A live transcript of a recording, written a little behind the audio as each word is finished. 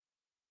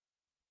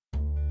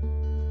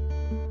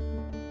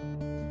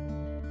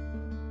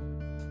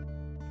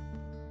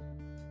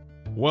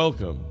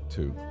Welcome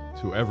to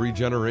Every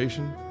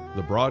Generation,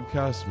 the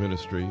broadcast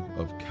ministry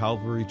of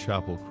Calvary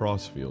Chapel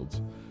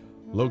Crossfields,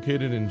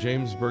 located in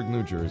Jamesburg,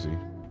 New Jersey,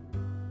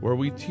 where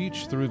we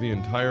teach through the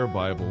entire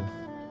Bible,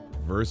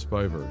 verse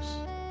by verse,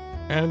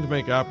 and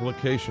make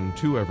application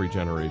to every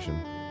generation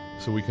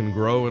so we can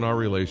grow in our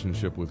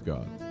relationship with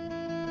God.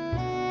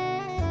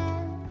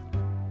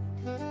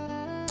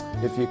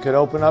 If you could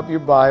open up your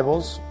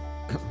Bibles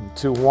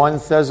to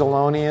 1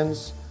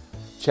 Thessalonians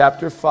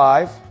chapter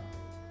 5.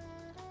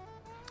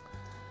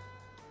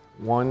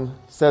 1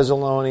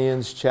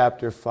 Thessalonians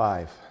chapter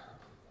 5.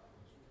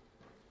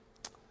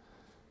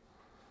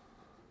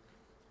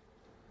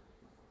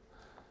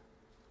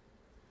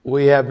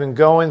 We have been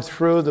going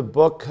through the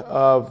book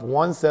of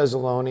 1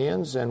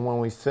 Thessalonians, and when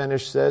we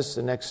finish this,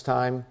 the next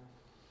time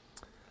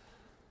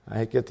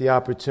I get the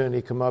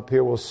opportunity to come up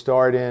here, we'll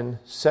start in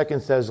 2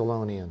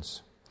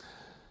 Thessalonians.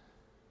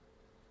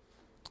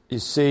 You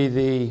see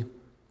the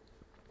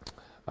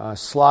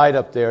slide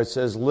up there. It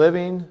says,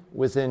 living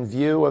within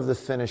view of the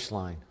finish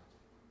line.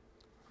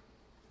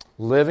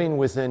 Living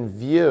within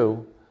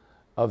view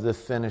of the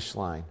finish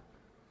line.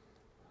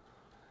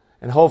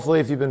 And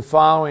hopefully if you've been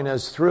following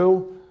us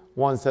through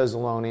 1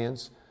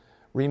 Thessalonians,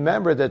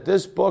 remember that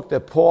this book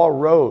that Paul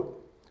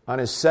wrote on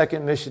his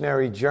second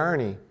missionary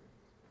journey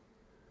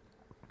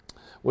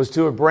was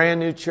to a brand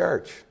new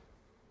church.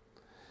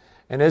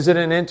 And isn't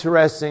it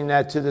interesting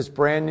that to this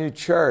brand new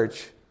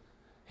church,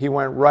 he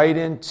went right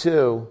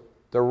into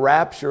the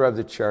rapture of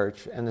the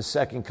church and the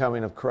second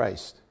coming of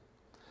Christ.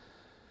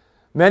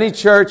 Many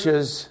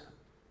churches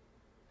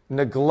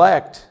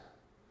neglect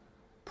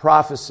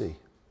prophecy.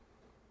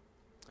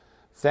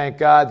 Thank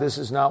God this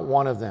is not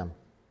one of them.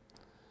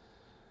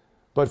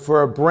 But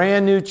for a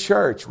brand new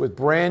church with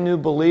brand new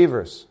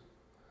believers,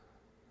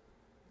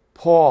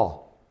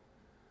 Paul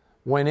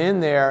went in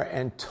there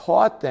and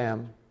taught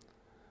them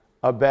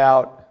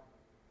about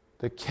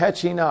the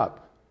catching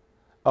up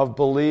of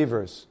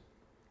believers,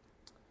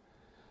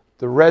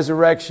 the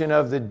resurrection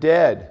of the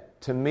dead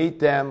to meet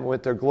them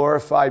with their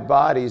glorified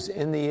bodies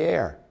in the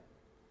air.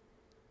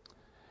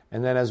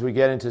 And then as we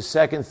get into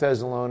 2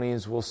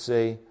 Thessalonians, we'll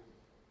see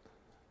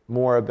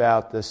more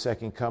about the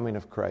second coming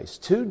of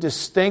Christ. Two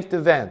distinct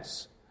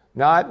events,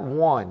 not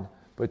one,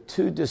 but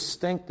two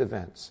distinct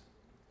events.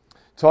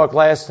 Talked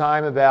last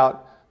time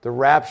about the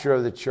rapture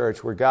of the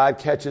church, where God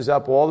catches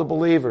up all the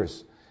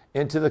believers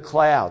into the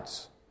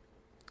clouds.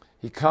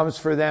 He comes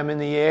for them in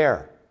the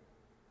air.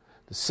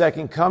 The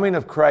second coming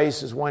of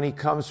Christ is when he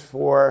comes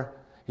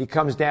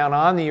down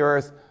on the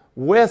earth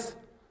with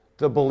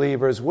the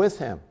believers with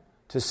him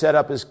to set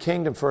up his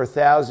kingdom for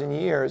 1,000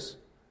 years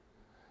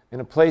in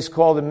a place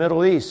called the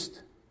Middle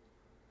East.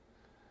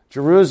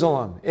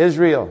 Jerusalem,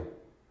 Israel.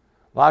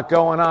 A lot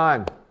going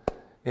on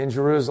in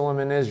Jerusalem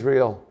and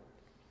Israel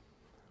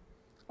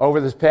over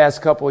this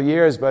past couple of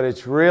years, but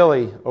it's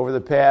really over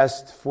the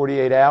past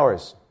 48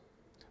 hours.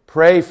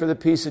 Pray for the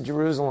peace of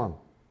Jerusalem.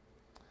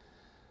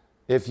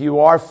 If you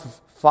are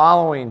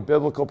following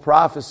biblical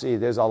prophecy,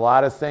 there's a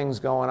lot of things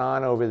going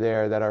on over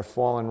there that are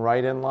falling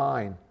right in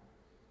line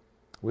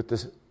with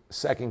the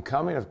second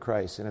coming of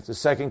Christ. And if the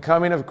second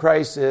coming of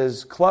Christ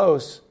is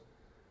close,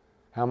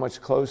 how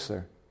much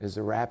closer is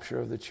the rapture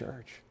of the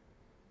church?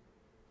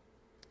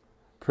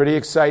 Pretty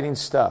exciting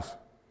stuff.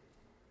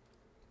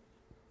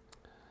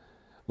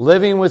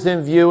 Living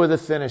within view of the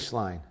finish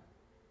line.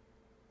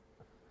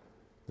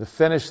 The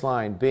finish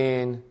line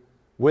being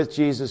with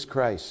Jesus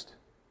Christ.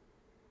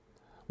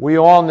 We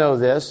all know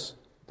this,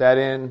 that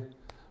in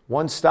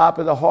one stop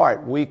of the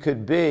heart, we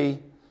could be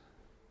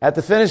at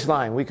the finish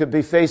line. We could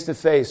be face to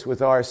face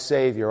with our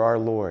Savior, our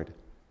Lord.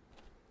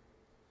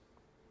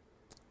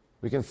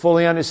 We can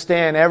fully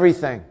understand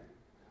everything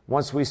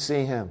once we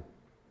see Him.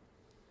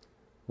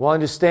 We'll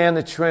understand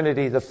the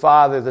Trinity, the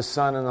Father, the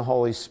Son, and the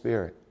Holy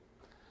Spirit.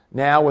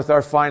 Now, with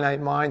our finite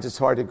minds, it's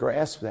hard to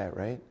grasp that,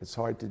 right? It's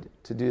hard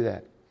to do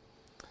that.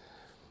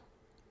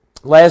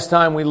 Last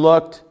time we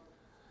looked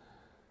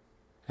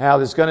how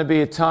there's going to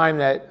be a time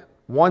that,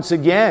 once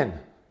again,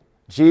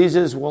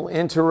 Jesus will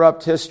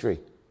interrupt history.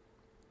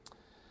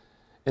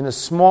 In the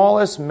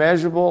smallest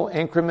measurable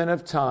increment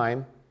of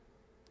time,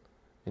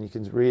 and you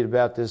can read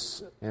about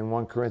this in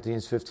 1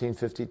 Corinthians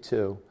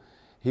 15:52,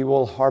 he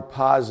will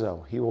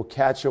harpazo, he will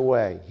catch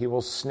away, he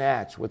will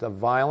snatch with a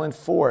violent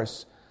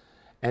force,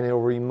 and he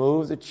will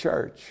remove the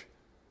church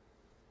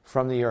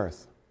from the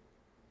earth.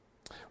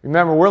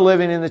 Remember, we're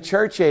living in the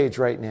church age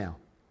right now.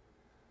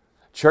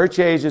 Church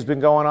age has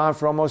been going on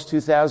for almost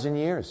 2,000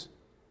 years.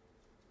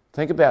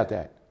 Think about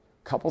that.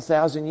 A couple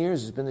thousand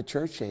years has been the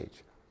church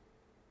age.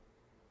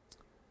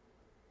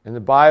 And the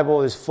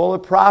Bible is full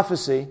of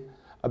prophecy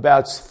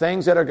about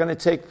things that are going to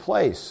take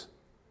place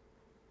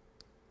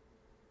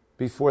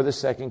before the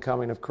second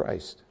coming of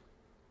Christ.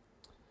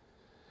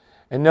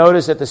 And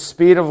notice at the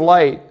speed of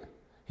light,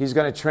 he's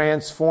going to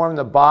transform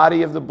the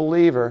body of the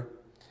believer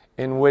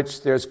in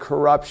which there's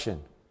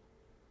corruption.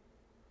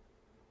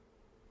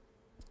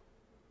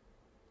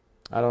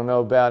 I don't know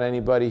about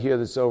anybody here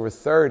that's over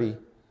 30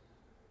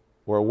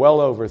 or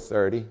well over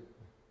 30.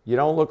 You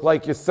don't look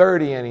like you're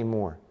 30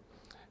 anymore.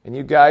 And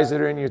you guys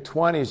that are in your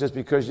 20s, just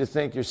because you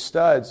think you're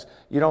studs,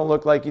 you don't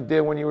look like you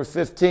did when you were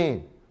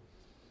 15.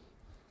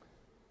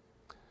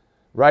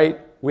 Right?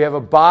 We have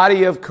a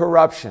body of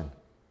corruption.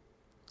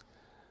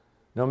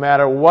 No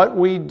matter what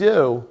we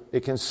do,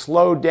 it can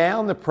slow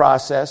down the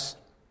process,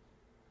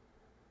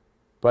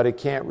 but it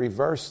can't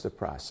reverse the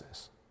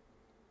process.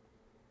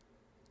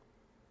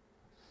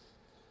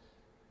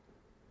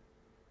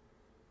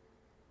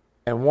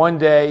 And one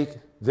day,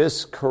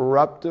 this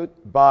corrupted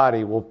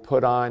body will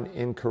put on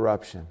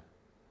incorruption,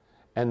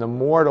 and the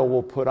mortal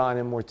will put on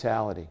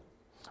immortality.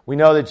 We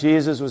know that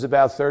Jesus was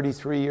about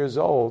 33 years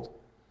old,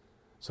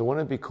 so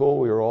wouldn't it be cool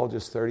we were all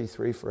just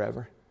 33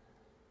 forever?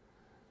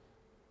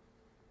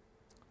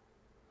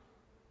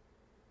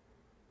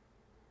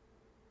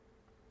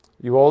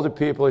 You older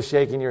people are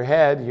shaking your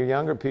head. You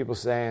younger people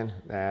saying,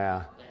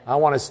 nah, I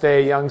want to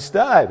stay a young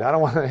stud. I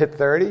don't want to hit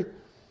 30.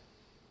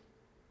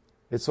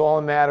 It's all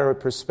a matter of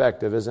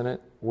perspective, isn't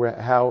it?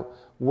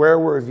 Where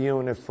we're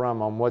viewing it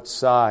from, on what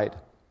side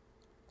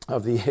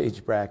of the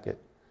age bracket.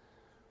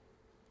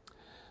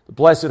 The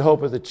blessed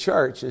hope of the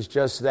church is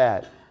just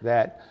that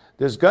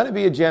there's going to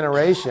be a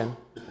generation,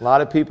 a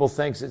lot of people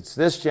think it's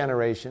this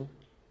generation,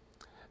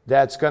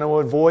 that's going to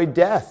avoid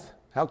death.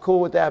 How cool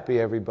would that be,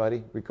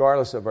 everybody,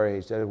 regardless of our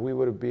age, that if we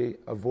would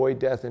avoid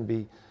death and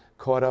be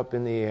caught up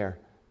in the air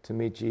to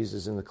meet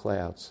Jesus in the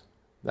clouds?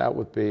 That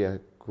would be a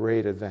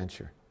great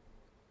adventure.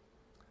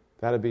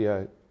 That would be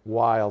a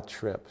wild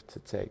trip to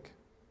take.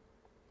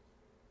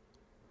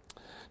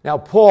 Now,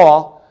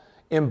 Paul,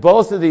 in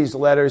both of these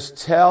letters,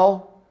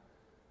 tells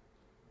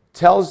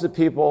the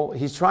people,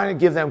 he's trying to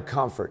give them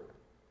comfort.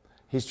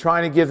 He's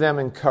trying to give them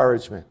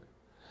encouragement.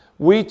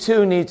 We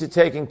too need to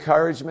take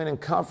encouragement and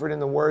comfort in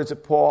the words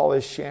that Paul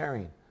is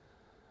sharing.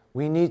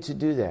 We need to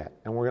do that.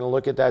 And we're going to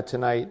look at that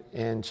tonight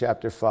in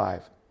chapter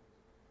 5.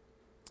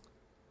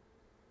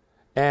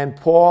 And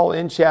Paul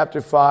in chapter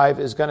 5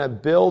 is going to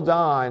build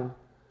on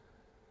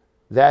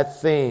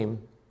that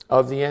theme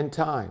of the end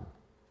time.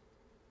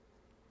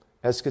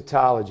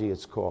 Eschatology,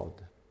 it's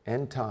called.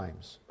 End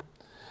times.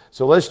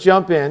 So let's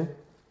jump in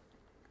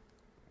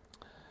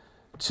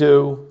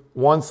to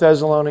 1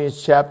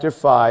 Thessalonians chapter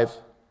 5,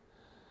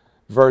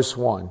 verse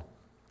 1.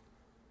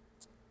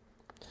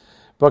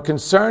 But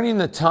concerning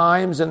the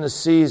times and the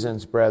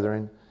seasons,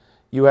 brethren,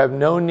 you have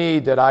no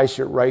need that I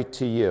should write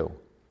to you.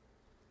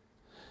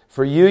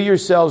 For you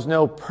yourselves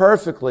know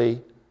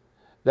perfectly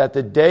that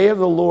the day of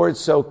the Lord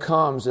so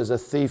comes as a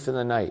thief in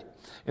the night.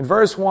 In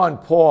verse 1,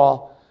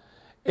 Paul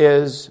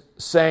is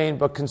saying,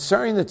 but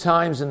concerning the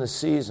times and the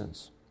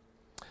seasons.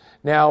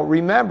 Now,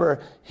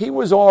 remember, he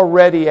was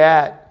already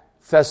at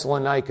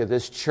Thessalonica,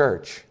 this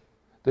church,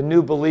 the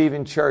new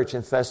believing church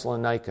in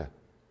Thessalonica.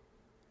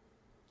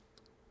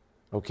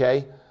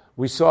 Okay?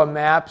 We saw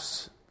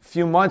maps a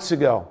few months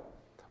ago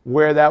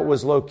where that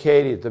was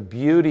located, the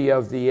beauty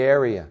of the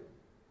area.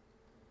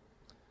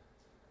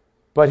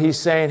 But he's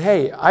saying,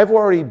 hey, I've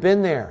already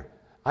been there.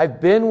 I've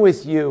been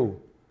with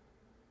you,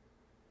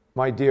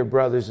 my dear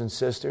brothers and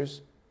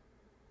sisters,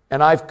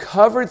 and I've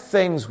covered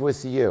things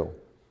with you.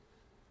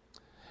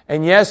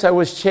 And yes, I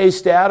was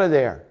chased out of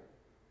there.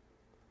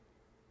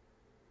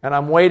 And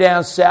I'm way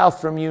down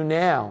south from you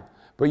now.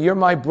 But you're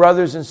my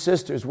brothers and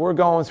sisters. We're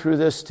going through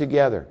this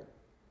together.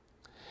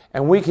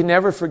 And we can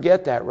never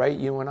forget that, right,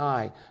 you and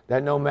I,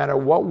 that no matter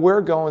what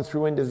we're going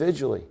through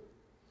individually,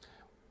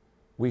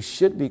 we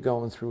should be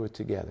going through it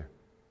together.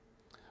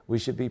 We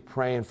should be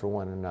praying for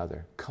one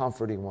another,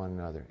 comforting one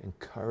another,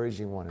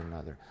 encouraging one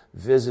another,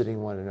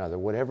 visiting one another,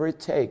 whatever it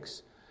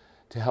takes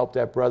to help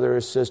that brother or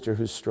sister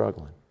who's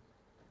struggling.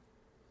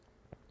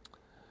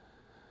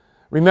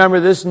 Remember,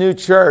 this new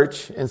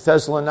church in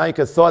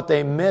Thessalonica thought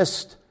they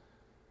missed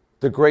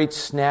the great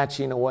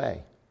snatching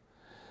away,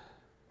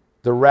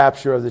 the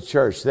rapture of the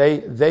church.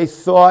 They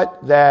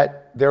thought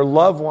that their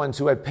loved ones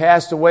who had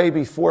passed away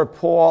before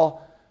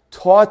Paul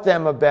taught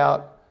them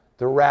about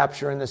the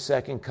rapture and the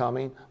second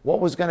coming, what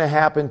was going to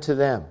happen to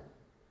them?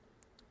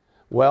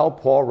 Well,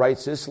 Paul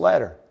writes this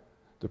letter.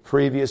 The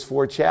previous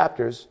 4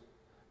 chapters,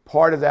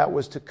 part of that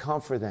was to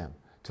comfort them,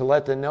 to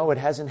let them know it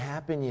hasn't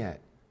happened yet.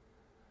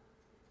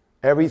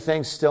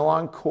 Everything's still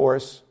on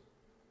course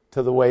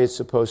to the way it's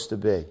supposed to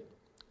be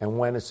and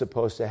when it's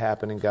supposed to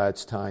happen in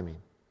God's timing.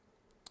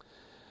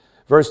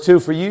 Verse 2,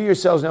 for you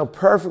yourselves know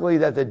perfectly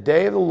that the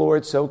day of the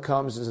Lord so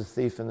comes as a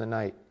thief in the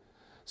night.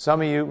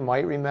 Some of you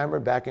might remember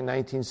back in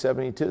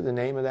 1972, the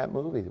name of that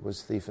movie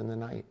was Thief in the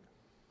Night.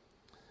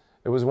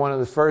 It was one of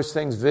the first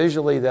things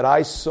visually that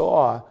I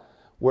saw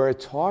where it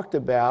talked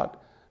about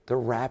the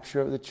rapture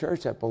of the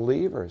church, that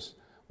believers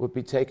would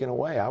be taken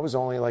away. I was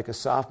only like a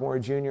sophomore or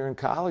junior in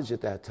college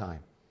at that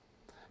time.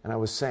 And I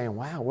was saying,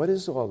 wow, what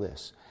is all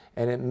this?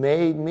 And it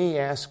made me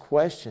ask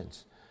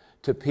questions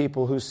to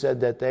people who said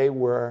that they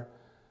were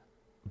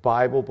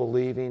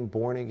Bible-believing,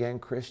 born-again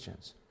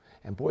Christians.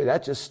 And boy,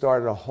 that just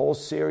started a whole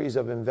series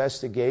of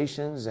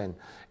investigations and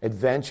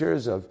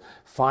adventures of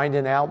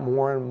finding out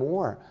more and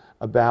more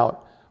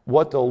about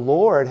what the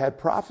Lord had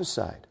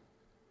prophesied.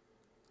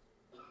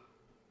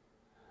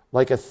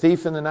 like a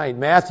thief in the night.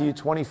 Matthew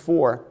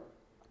 24,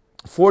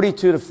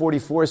 42 to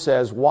 44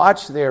 says,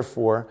 "Watch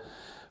therefore,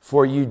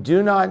 for you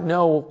do not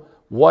know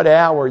what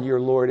hour your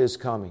Lord is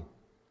coming.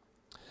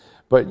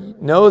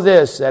 But know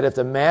this, that if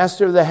the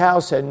master of the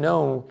house had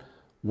known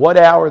what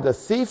hour the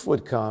thief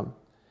would come,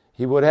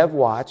 he would have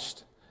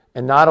watched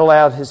and not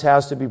allowed his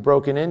house to be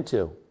broken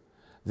into.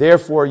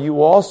 Therefore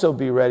you also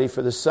be ready,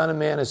 for the Son of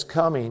Man is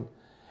coming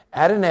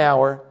at an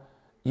hour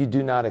you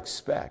do not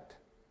expect."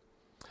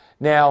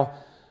 Now,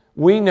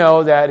 we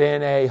know that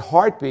in a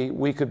heartbeat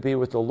we could be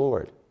with the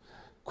Lord.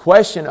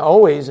 Question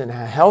always, and a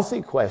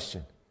healthy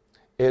question,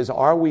 is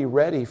are we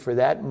ready for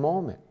that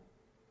moment?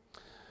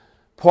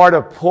 Part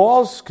of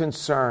Paul's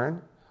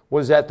concern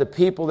was that the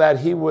people that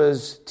he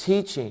was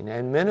teaching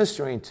and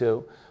ministering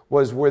to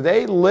were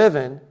they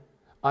living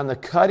on the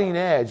cutting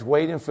edge,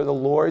 waiting for the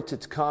Lord to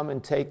come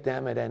and take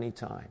them at any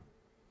time.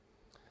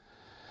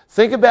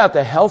 Think about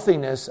the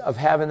healthiness of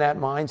having that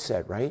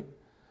mindset, right?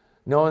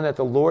 Knowing that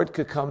the Lord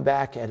could come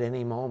back at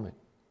any moment.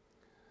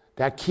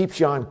 That keeps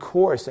you on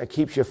course, that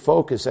keeps you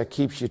focused, that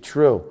keeps you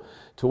true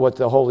to what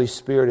the Holy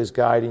Spirit is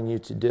guiding you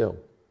to do.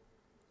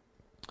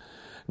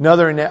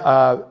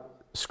 Another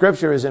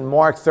scripture is in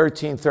Mark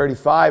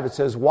 13:35. It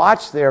says,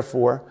 "Watch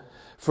therefore,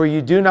 for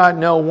you do not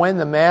know when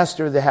the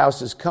master of the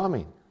house is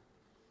coming."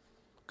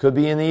 Could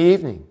be in the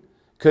evening,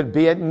 could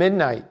be at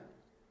midnight,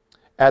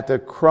 at the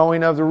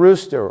crowing of the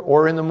rooster,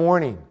 or in the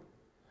morning.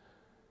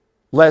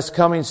 Lest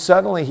coming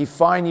suddenly he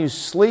find you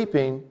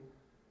sleeping.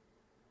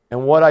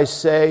 And what I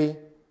say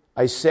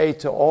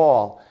to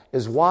all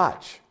is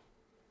watch.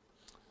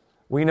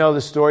 We know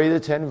the story of the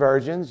 10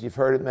 virgins. You've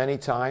heard it many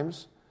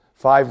times.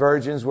 5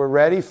 virgins were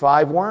ready,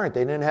 5 weren't.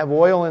 They didn't have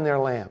oil in their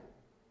lamp.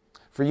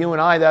 For you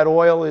and I, that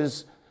oil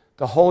is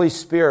the Holy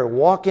Spirit,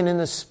 walking in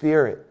the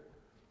Spirit.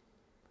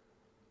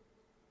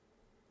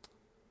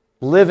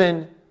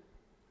 Living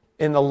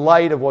in the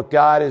light of what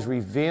God is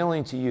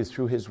revealing to you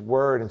through His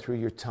Word and through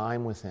your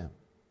time with Him.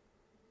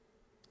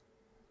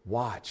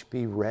 Watch,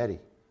 be ready.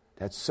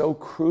 That's so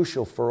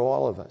crucial for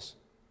all of us.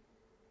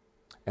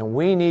 And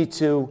we need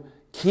to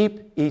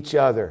keep each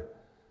other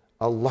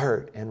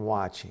alert and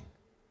watching.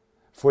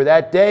 For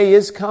that day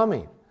is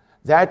coming.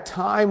 That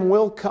time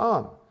will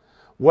come.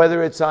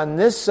 Whether it's on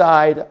this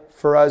side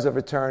for us of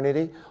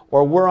eternity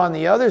or we're on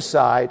the other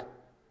side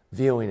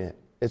viewing it.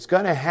 It's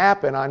going to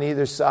happen on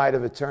either side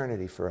of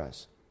eternity for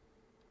us.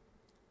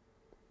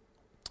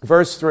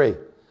 Verse 3.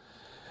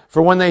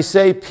 "For when they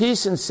say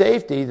peace and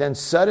safety, then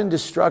sudden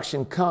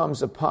destruction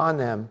comes upon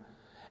them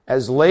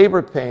as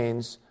labor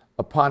pains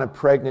upon a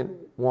pregnant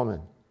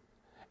woman,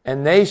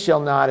 and they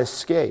shall not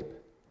escape.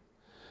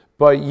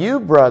 But you,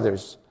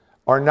 brothers,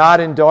 are not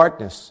in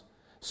darkness,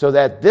 so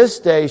that this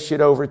day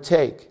should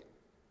overtake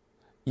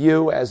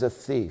you as a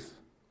thief."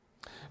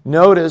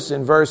 Notice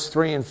in verse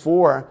 3 and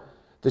 4,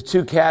 the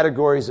 2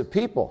 categories of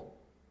people.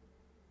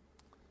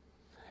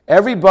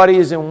 Everybody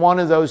is in one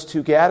of those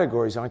 2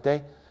 categories, aren't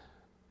they?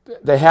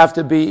 They have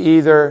to be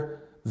either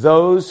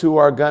those who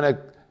are going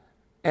to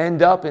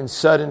end up in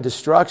sudden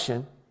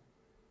destruction.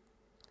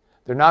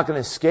 They're not going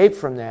to escape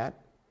from that.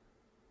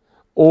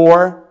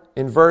 Or,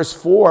 in verse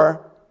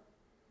 4,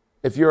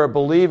 if you're a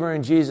believer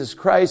in Jesus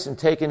Christ and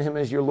taking Him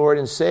as your Lord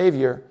and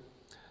Savior,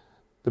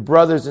 the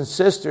brothers and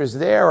sisters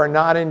there are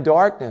not in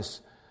darkness,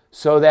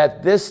 so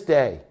that this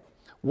day.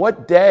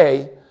 What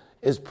day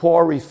is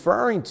Paul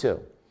referring to?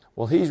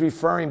 Well, he's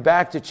referring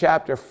back to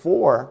chapter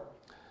 4,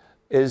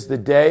 is the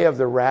day of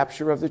the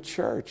rapture of the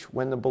church,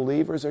 when the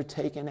believers are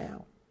taken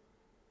out.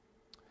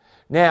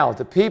 Now,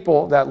 the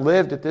people that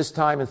lived at this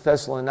time in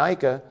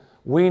Thessalonica,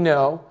 we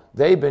know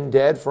they've been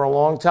dead for a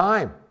long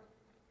time.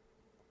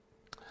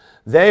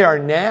 They are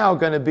now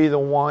going to be the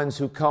ones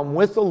who come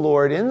with the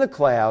Lord in the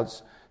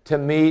clouds to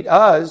meet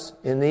us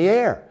in the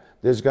air.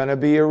 There's going to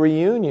be a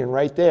reunion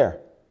right there.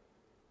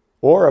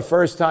 Or a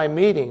first-time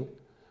meeting.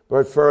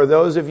 But for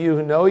those of you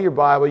who know your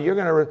Bible, you're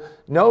going to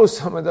know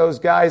some of those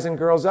guys and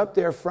girls up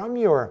there from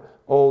your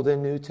Old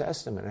and New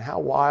Testament. And how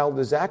wild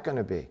is that going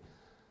to be?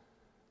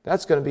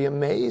 That's going to be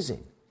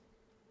amazing.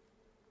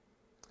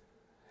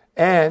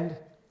 And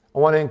I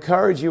want to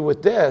encourage you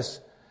with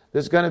this.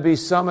 There's going to be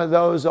some of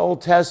those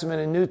Old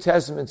Testament and New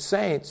Testament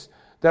saints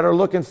that are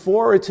looking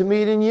forward to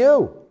meeting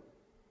you.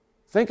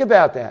 Think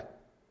about that.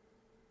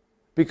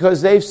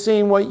 Because they've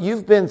seen what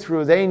you've been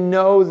through. They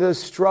know the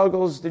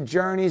struggles, the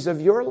journeys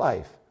of your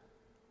life.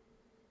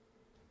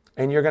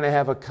 And you're going to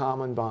have a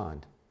common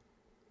bond.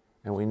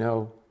 And we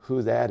know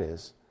who that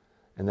is.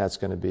 And that's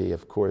going to be,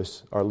 of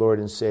course, our Lord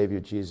and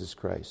Savior, Jesus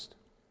Christ.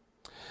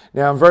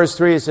 Now in verse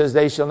 3 it says,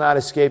 "They shall not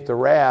escape the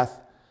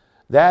wrath."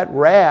 That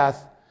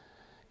wrath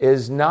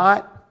is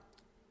not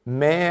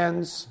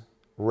man's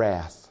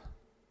wrath.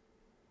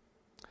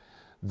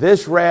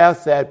 This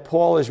wrath that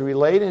Paul is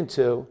relating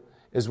to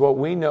is what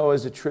we know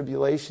as the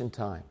tribulation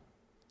time.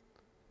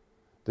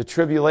 The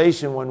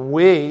tribulation when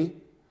we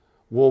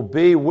will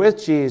be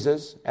with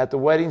Jesus at the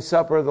wedding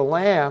supper of the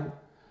Lamb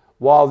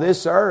while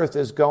this earth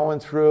is going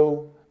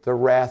through the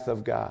wrath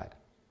of God.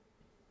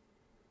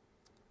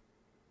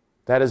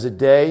 That is a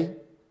day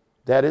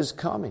that is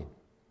coming.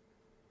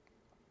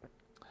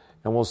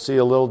 And we'll see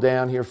a little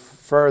down here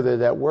further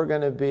that we're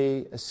going to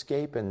be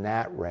escaping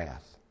that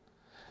wrath.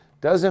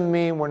 Doesn't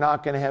mean we're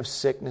not going to have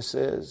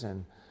sicknesses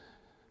and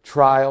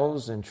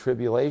trials and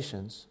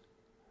tribulations.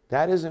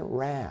 That isn't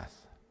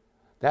wrath.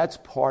 That's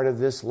part of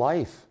this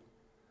life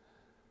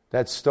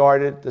that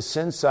started the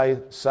sin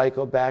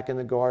cycle back in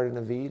the Garden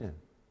of Eden.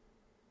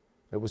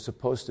 It was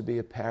supposed to be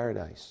a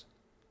paradise.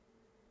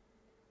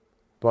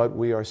 But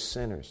we are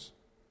sinners.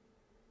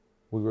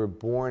 We were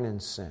born in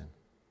sin.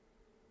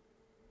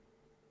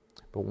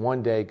 But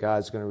one day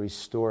God's going to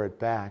restore it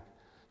back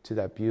to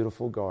that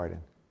beautiful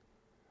garden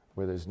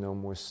where there's no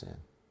more sin,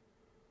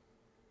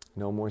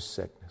 no more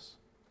sickness,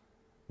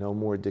 no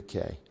more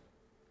decay.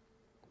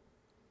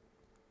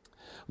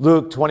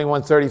 Luke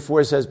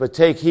 21:34 says, "But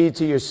take heed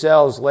to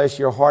yourselves, lest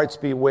your hearts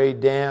be weighed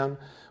down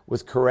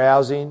with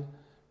carousing,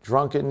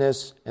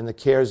 drunkenness, and the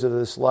cares of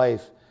this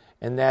life,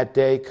 and that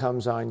day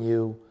comes on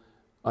you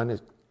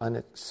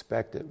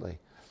unexpectedly."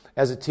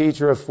 As a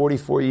teacher of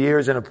 44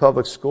 years in a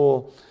public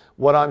school,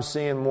 what I'm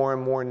seeing more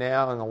and more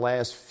now in the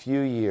last few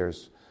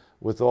years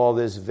with all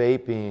this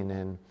vaping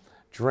and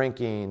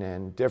drinking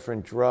and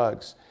different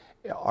drugs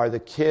are the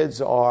kids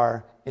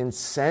are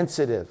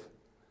insensitive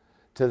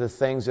to the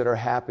things that are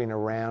happening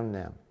around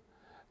them.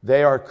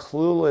 They are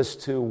clueless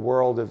to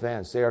world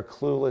events. They are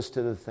clueless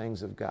to the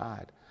things of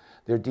God.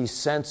 They're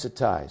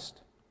desensitized.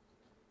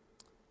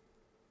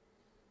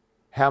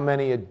 How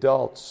many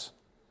adults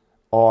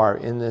are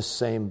in this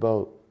same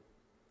boat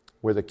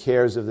where the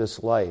cares of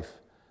this life,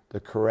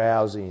 the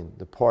carousing,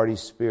 the party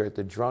spirit,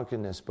 the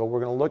drunkenness, but we're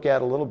going to look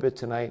at a little bit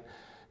tonight,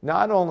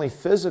 not only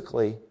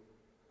physically,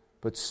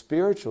 but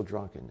spiritual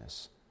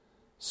drunkenness,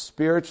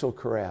 spiritual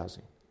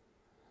carousing,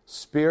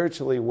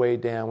 spiritually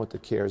weighed down with the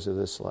cares of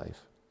this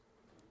life.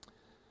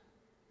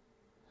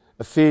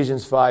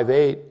 Ephesians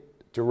 5:8,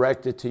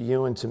 directed to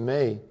you and to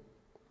me.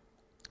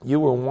 You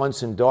were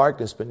once in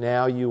darkness, but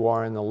now you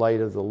are in the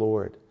light of the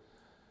Lord.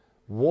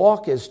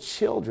 Walk as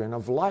children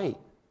of light.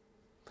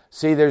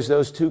 See, there's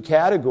those two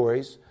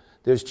categories.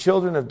 There's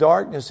children of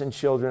darkness and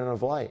children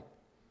of light.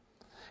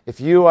 If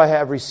you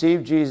have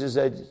received Jesus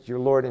as your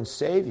Lord and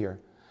Savior,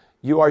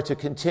 you are to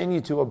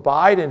continue to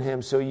abide in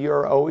Him so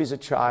you're always a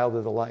child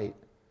of the light.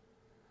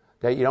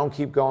 That you don't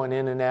keep going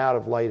in and out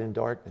of light and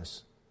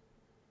darkness.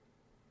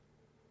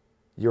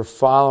 You're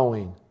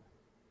following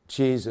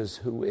Jesus,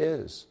 who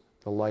is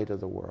the light of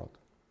the world.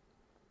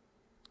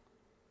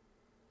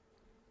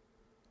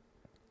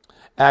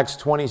 Acts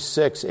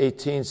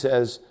 26:18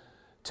 says,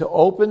 to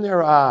open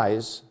their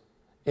eyes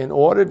in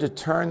order to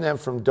turn them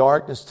from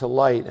darkness to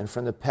light and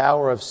from the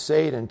power of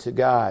Satan to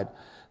God,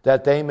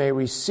 that they may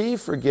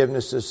receive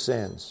forgiveness of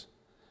sins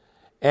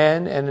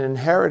and an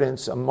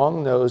inheritance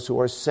among those who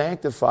are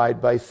sanctified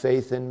by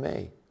faith in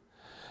me.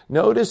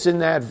 Notice in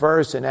that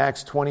verse in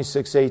Acts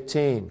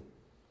 26:18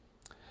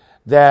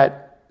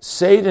 that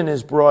Satan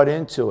is brought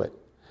into it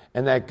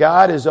and that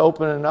God is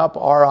opening up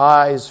our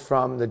eyes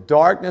from the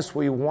darkness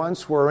we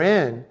once were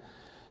in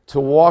to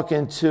walk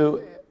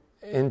into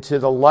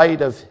the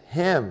light of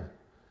Him.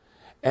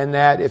 And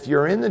that if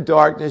you're in the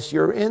darkness,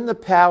 you're in the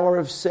power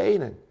of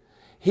Satan.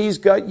 He's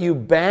got you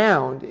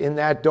bound in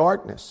that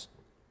darkness.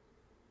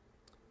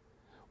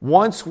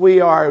 Once we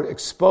are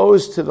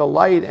exposed to the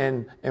light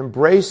and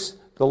embrace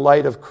the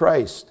light of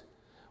Christ,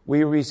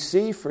 we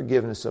receive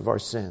forgiveness of our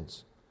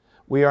sins.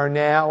 We are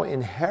now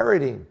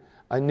inheriting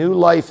a new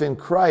life in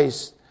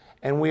Christ,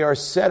 and we are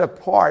set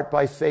apart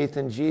by faith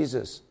in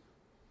Jesus.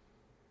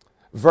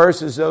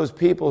 Versus those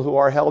people who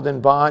are held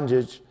in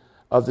bondage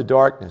of the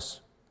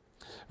darkness.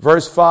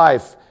 Verse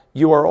 5,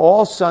 you are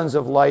all sons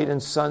of light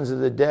and sons of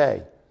the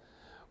day.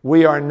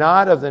 We are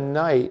not of the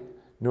night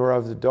nor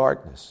of the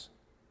darkness.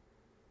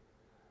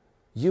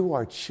 You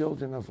are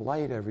children of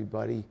light,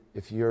 everybody,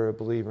 if you're a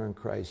believer in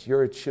Christ.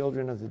 You're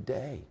children of the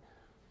day.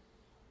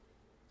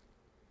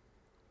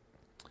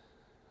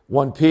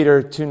 1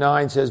 Peter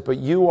 2:9 says, but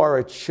you are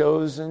a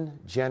chosen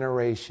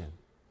generation.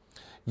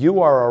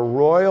 You are a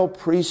royal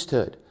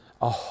priesthood,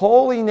 a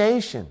holy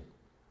nation.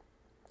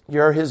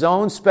 You're His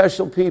own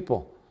special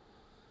people,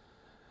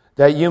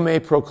 that you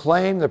may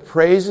proclaim the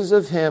praises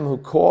of Him who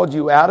called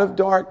you out of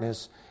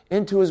darkness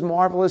into His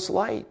marvelous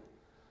light.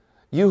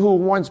 You who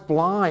were once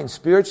blind,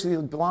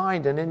 spiritually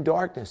blind and in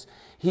darkness,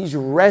 He's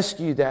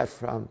rescued that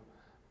from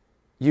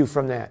you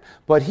from that.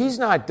 But He's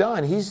not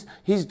done.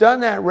 He's done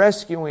that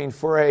rescuing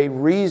for a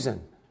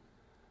reason.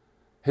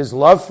 His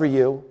love for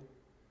you,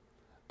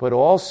 but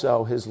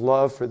also His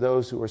love for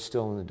those who are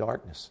still in the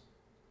darkness.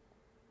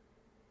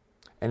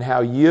 And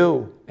how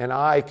you and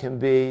I can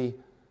be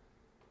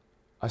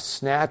a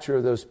snatcher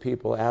of those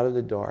people out of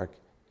the dark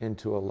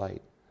into a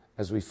light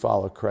as we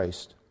follow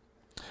Christ.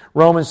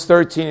 Romans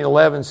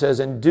 13:11 says,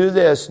 and do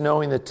this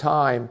knowing the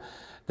time,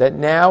 that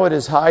now it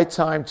is high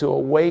time to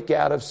awake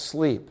out of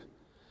sleep.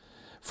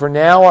 For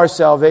now our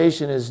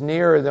salvation is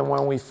nearer than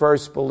when we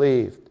first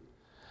believed.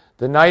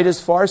 The night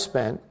is far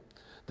spent,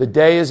 the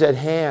day is at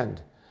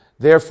hand.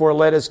 Therefore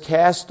let us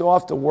cast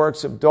off the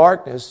works of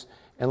darkness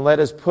and let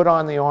us put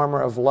on the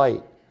armor of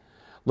light.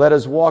 Let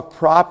us walk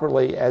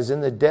properly as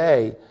in the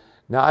day,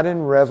 not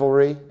in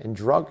revelry and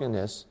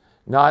drunkenness,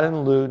 not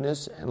in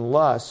lewdness and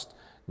lust,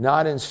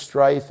 not in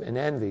strife and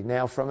envy.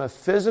 Now, from a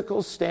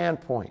physical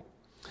standpoint,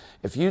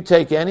 if you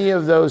take any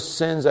of those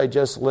sins I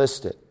just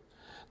listed,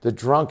 the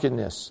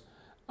drunkenness,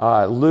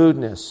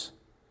 lewdness,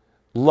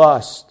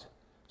 lust,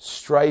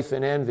 strife,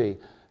 and envy,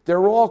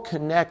 they're all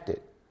connected.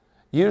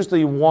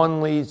 Usually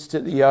one leads to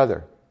the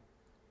other.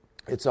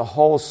 It's a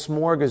whole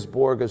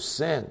smorgasbord of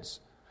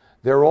sins.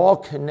 They're all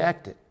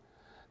connected.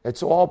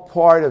 It's all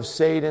part of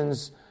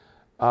Satan's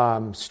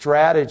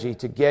strategy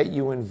to get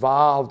you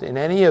involved in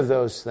any of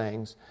those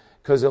things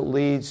because it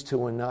leads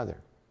to another.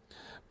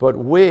 But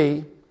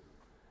we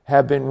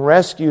have been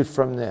rescued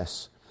from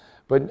this.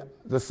 But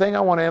the thing I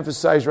want to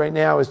emphasize right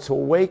now is to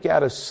wake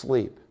out of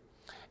sleep.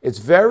 It's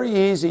very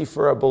easy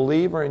for a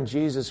believer in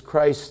Jesus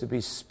Christ to be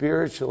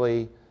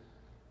spiritually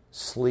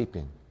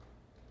sleeping.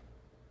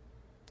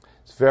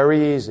 It's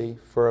very easy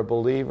for a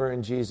believer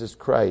in Jesus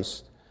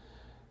Christ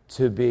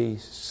to be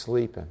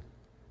sleeping.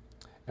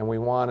 And we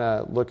want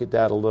to look at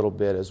that a little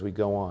bit as we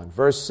go on.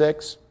 Verse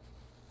 6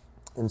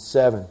 and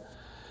 7.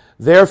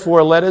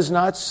 Therefore, let us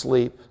not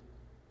sleep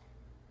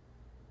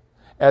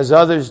as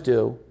others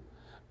do,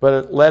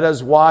 but let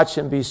us watch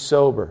and be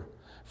sober.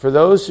 For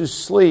those who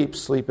sleep,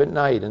 sleep at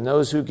night, and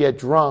those who get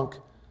drunk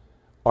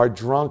are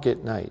drunk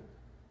at night.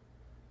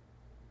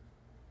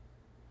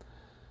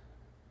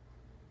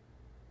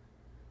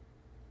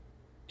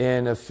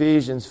 In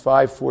Ephesians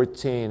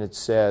 5:14 it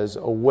says,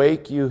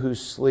 awake you who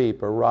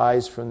sleep,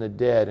 arise from the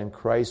dead, and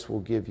Christ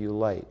will give you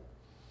light.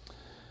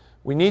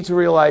 We need to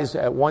realize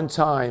at one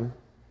time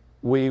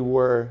we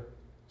were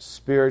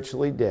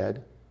spiritually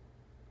dead.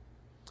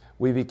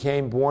 We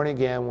became born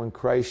again when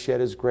Christ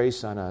shed His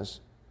grace on us.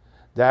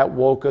 That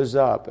woke us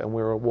up and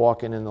we were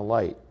walking in the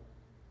light.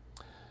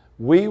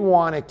 We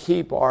want to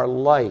keep our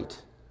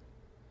light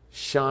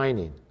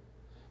shining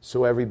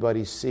so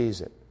everybody sees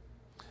it.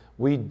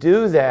 We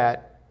do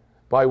that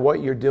by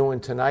what you're doing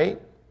tonight,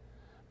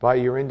 by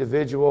your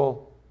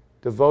individual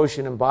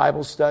devotion and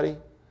Bible study,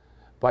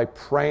 by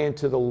praying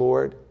to the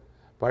Lord,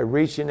 by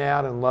reaching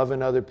out and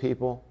loving other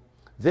people.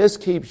 This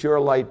keeps your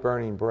light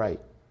burning bright.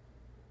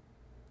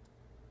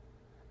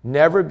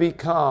 Never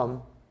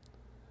become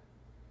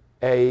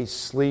a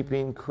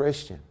sleeping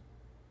Christian.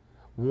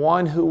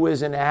 One who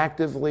isn't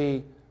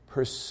actively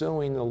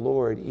pursuing the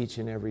Lord each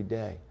and every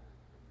day.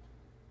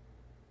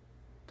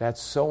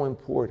 That's so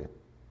important.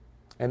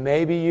 And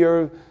maybe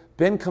you've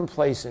been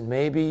complacent.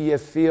 Maybe you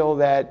feel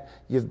that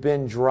you've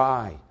been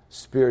dry,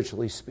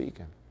 spiritually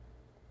speaking.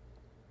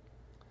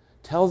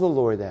 Tell the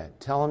Lord that.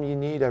 Tell Him you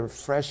need a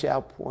fresh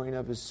outpouring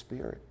of His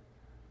Spirit.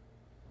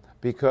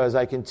 Because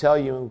I can tell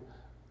you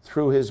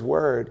through His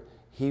Word,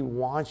 He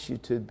wants you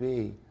to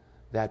be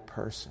that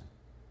person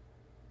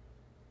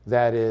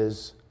that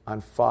is on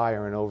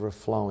fire and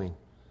overflowing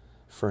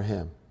for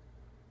Him.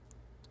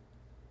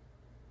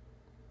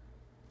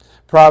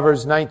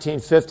 Proverbs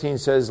 19:15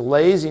 says,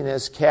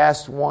 laziness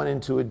casts one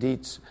into a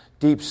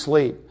deep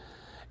sleep,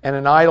 and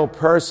an idle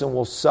person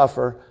will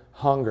suffer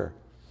hunger.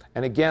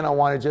 And again, I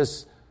want to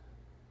just,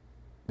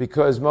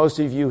 because most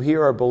of you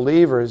here are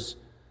believers,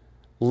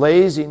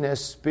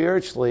 laziness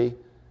spiritually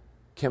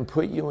can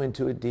put you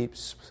into a deep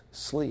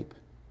sleep.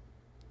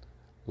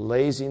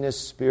 Laziness,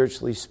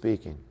 spiritually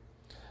speaking.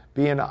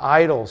 Being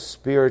idle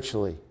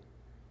spiritually,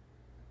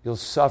 you'll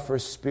suffer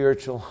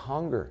spiritual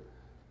hunger.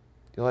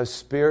 You'll have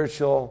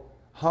spiritual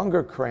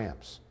hunger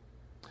cramps.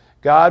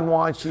 God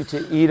wants you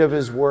to eat of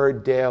His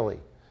Word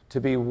daily,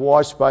 to be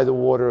washed by the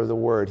water of the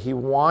Word. He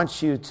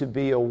wants you to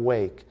be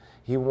awake.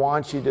 He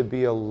wants you to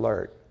be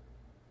alert.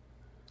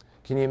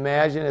 Can you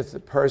imagine if the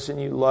person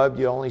you loved,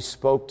 you only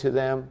spoke to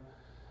them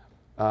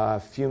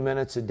a few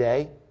minutes a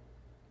day?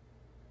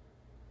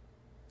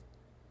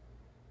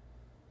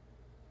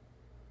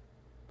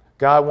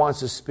 God wants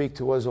to speak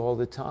to us all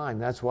the time.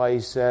 That's why He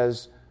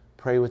says,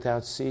 pray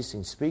without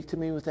ceasing. Speak to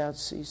me without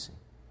ceasing.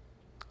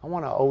 I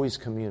want to always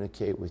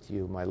communicate with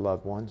you, my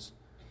loved ones.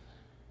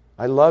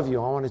 I love you.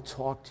 I want to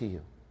talk to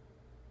you.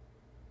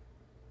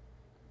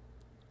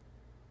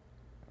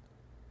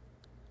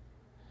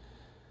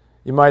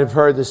 You might have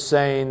heard the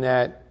saying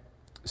that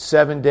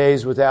 7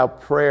 days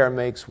without prayer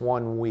makes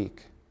 1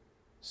 week.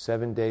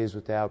 7 days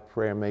without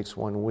prayer makes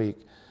 1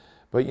 week.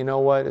 But you know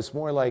what? It's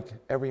more like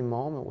every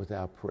moment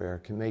without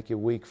prayer can make you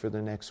weak for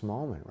the next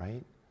moment,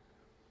 right?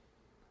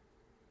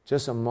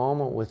 Just a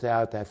moment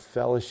without that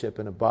fellowship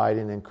and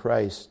abiding in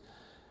Christ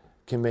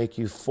can make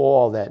you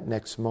fall that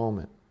next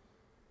moment.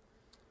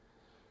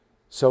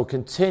 So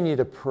continue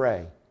to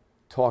pray.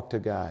 Talk to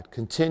God.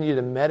 Continue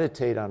to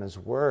meditate on His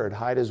Word.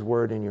 Hide His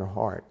Word in your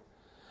heart.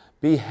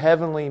 Be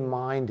heavenly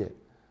minded.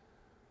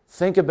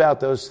 Think about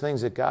those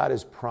things that God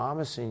is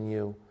promising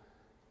you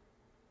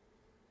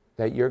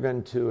that you're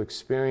going to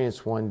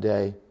experience one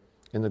day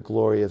in the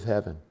glory of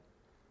heaven.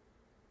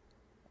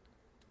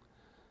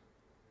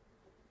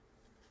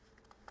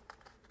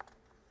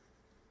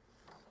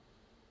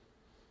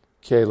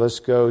 Okay, let's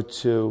go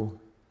to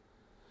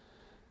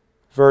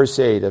verse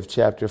 8 of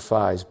chapter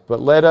 5. But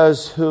let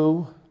us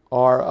who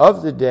are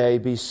of the day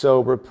be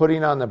sober,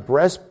 putting on the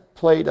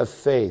breastplate of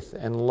faith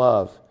and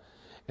love,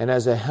 and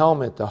as a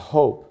helmet, the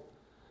hope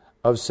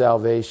of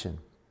salvation.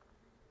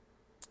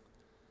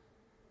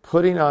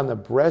 Putting on the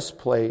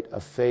breastplate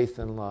of faith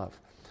and love.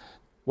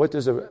 What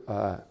does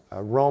a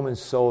Roman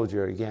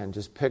soldier, again,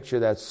 just picture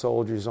that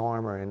soldier's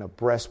armor and a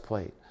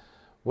breastplate.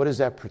 What is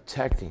that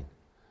protecting?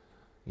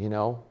 You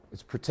know,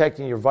 it's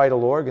protecting your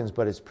vital organs,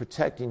 but it's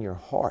protecting your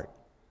heart.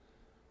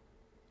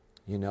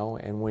 You know,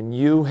 and when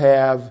you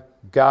have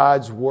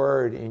God's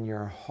word in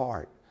your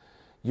heart,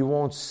 you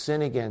won't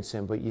sin against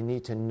him, but you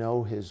need to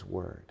know his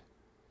word.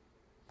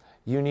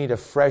 You need a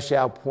fresh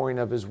outpouring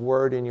of his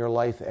word in your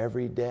life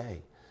every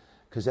day,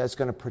 because that's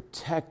going to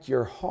protect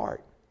your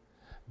heart.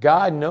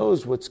 God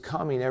knows what's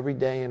coming every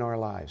day in our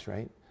lives,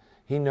 right?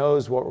 He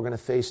knows what we're going to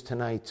face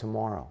tonight,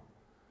 tomorrow.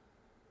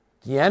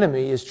 The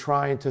enemy is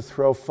trying to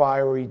throw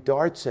fiery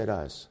darts at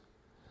us.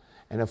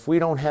 And if we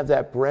don't have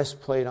that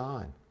breastplate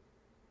on,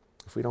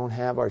 if we don't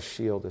have our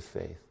shield of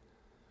faith,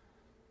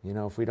 you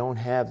know, if we don't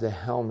have the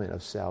helmet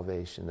of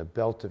salvation, the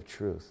belt of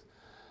truth,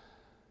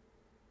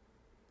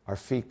 our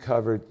feet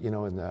covered, you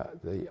know, in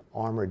the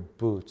armored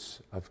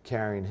boots of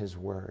carrying his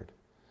word,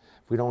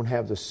 if we don't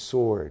have the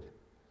sword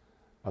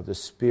of the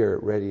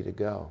Spirit ready to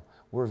go,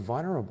 we're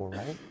vulnerable,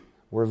 right?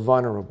 We're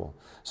vulnerable.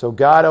 So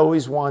God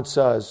always wants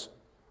us,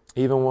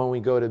 even when we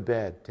go to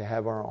bed, to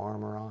have our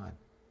armor on.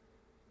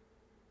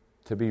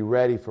 To be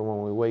ready for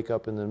when we wake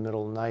up in the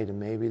middle of the night and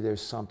maybe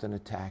there's something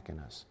attacking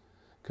us.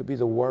 Could be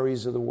the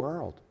worries of the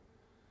world.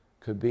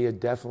 Could be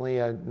definitely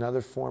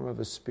another form of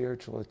a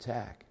spiritual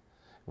attack.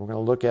 We're going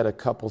to look at a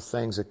couple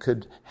things that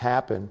could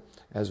happen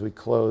as we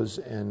close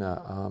in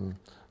a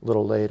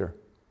little later.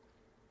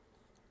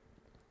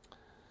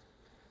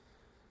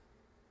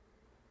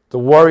 The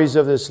worries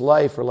of this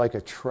life are like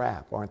a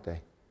trap, aren't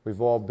they?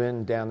 We've all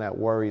been down that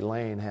worry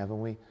lane,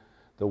 haven't we?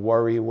 The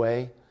worry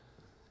way,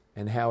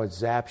 and how it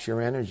zaps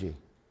your energy.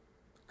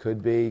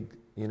 Could be,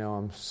 you know,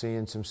 I'm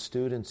seeing some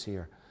students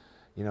here,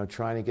 you know,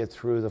 trying to get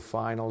through the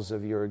finals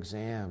of your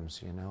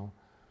exams, you know,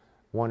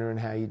 wondering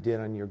how you did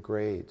on your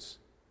grades.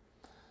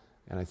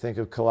 And I think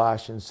of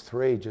Colossians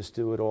 3, just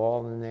do it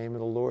all in the name of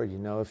the Lord. You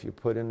know, if you're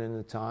putting in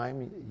the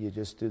time, you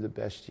just do the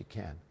best you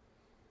can,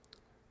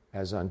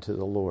 as unto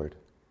the Lord.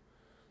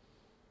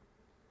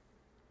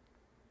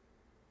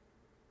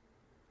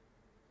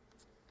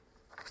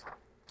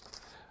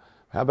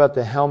 How about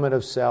the helmet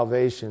of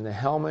salvation? The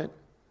helmet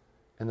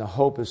and the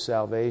hope of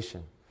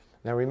salvation.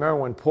 Now remember,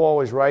 when Paul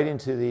was writing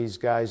to these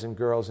guys and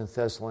girls in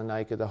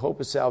Thessalonica, the hope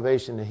of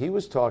salvation that he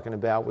was talking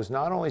about was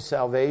not only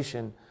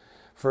salvation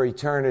for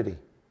eternity,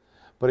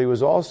 but it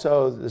was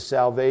also the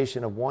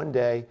salvation of one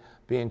day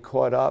being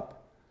caught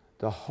up,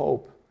 the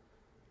hope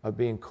of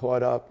being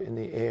caught up in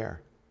the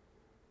air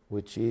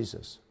with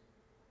Jesus.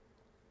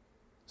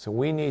 So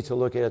we need to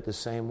look at it the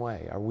same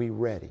way. Are we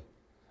ready?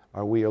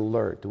 Are we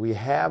alert? Do we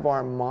have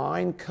our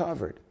mind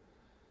covered?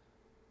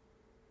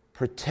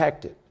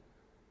 Protected.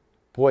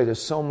 Boy, there's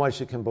so much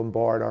that can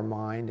bombard our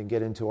mind and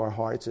get into our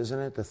hearts, isn't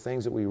it? The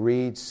things that we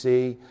read,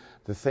 see,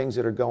 the things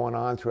that are going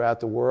on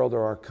throughout the world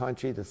or our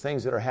country, the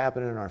things that are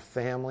happening in our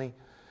family.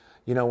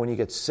 You know, when you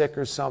get sick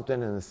or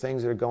something, and the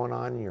things that are going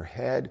on in your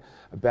head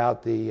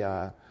about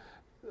the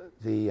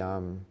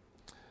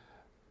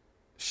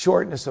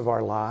shortness of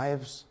our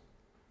lives.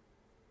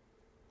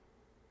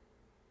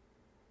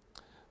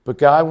 But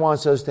God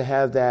wants us to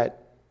have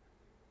that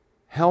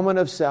helmet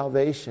of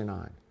salvation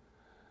on,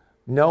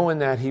 knowing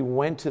that he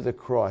went to the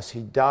cross,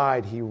 he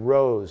died, he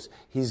rose.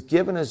 He's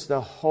given us the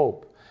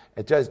hope.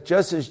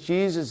 Just as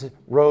Jesus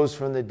rose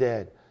from the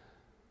dead,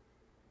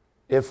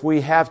 if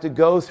we have to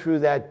go through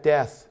that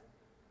death,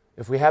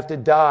 if we have to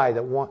die,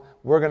 that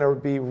we're going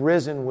to be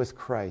risen with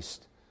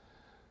Christ.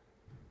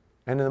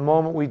 And in the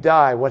moment we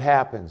die, what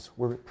happens?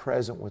 We're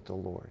present with the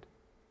Lord.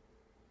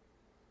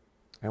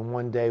 And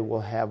one day we'll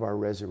have our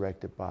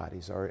resurrected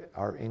bodies,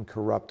 our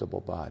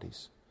incorruptible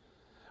bodies.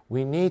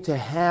 We need to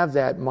have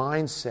that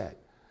mindset.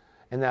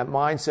 And that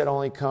mindset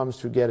only comes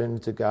through getting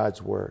into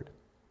God's Word.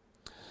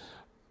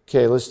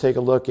 Okay, let's take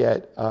a look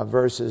at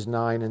verses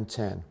 9 and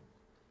 10.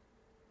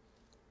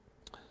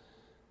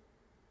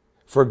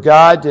 For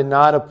God did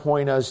not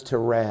appoint us to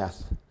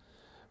wrath,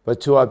 but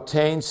to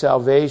obtain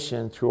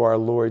salvation through our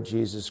Lord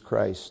Jesus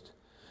Christ,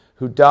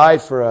 who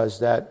died for us,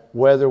 that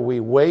whether we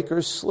wake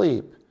or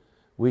sleep,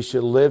 we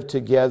should live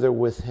together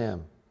with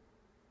him.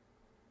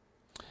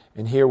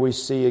 And here we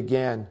see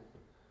again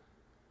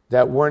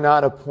that we're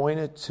not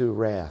appointed to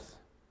wrath,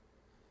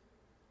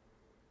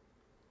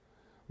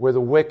 where the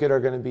wicked are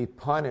going to be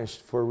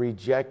punished for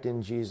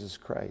rejecting Jesus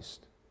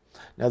Christ.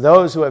 Now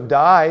those who have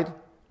died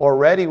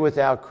already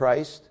without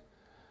Christ,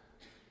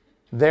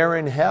 they're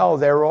in hell.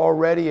 They're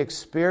already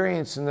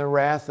experiencing the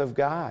wrath of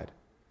God.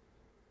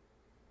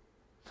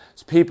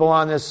 It's people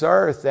on this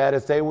earth that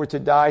if they were to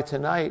die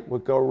tonight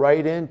would go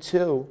right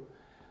into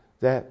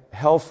the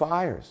hell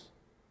fires.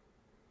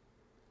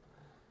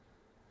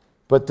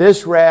 But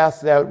this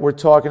wrath that we're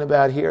talking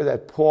about here,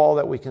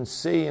 that we can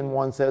see in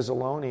 1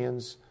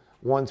 Thessalonians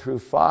 1 through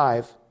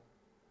 5,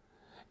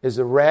 is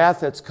a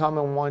wrath that's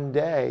coming one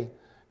day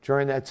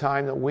during that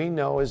time that we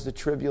know as the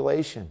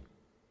tribulation,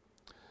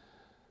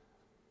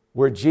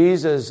 where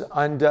Jesus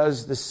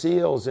undoes the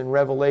seals in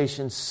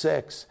Revelation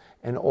 6,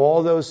 and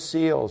all those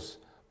seals,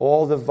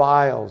 all the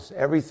vials,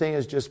 everything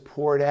is just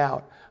poured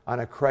out on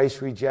a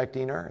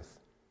Christ-rejecting earth.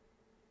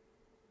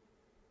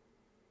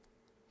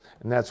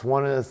 And that's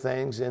one of the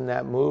things in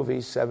that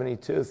movie,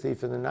 72,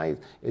 Thief in the Night.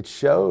 It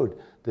showed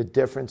the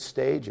different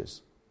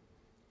stages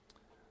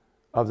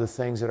of the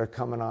things that are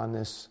coming on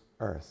this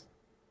earth.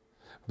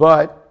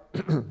 But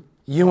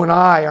you and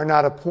I are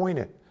not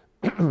appointed,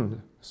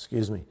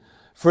 excuse me,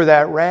 for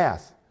that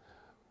wrath.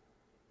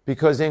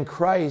 Because in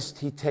Christ,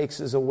 He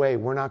takes us away.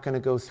 We're not going to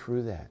go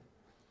through that.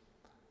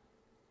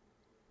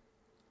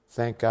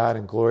 Thank God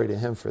and glory to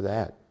Him for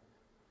that.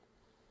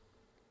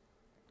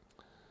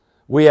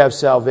 We have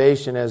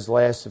salvation, as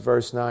last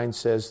verse 9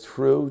 says,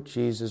 through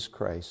Jesus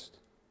Christ,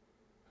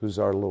 who's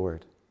our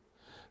Lord,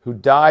 who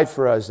died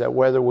for us, that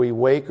whether we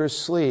wake or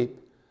sleep,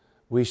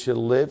 we should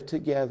live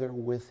together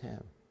with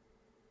Him.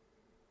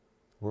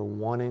 We're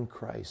one in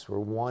Christ. We're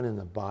one in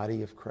the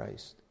body of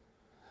Christ.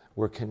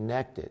 We're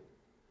connected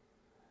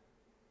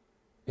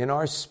in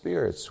our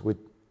spirits with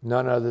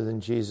none other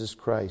than Jesus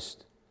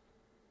Christ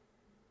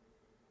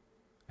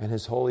and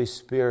His Holy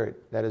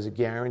Spirit. That is a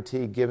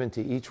guarantee given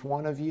to each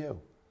one of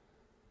you.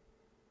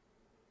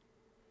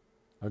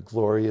 A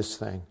glorious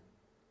thing.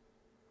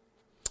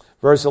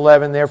 Verse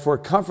 11, therefore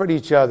comfort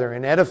each other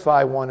and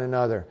edify one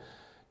another,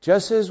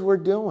 just as we're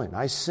doing.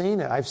 I've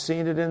seen it. I've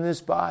seen it in this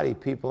body.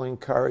 People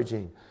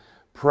encouraging,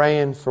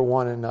 praying for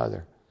one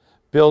another,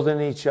 building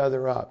each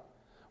other up.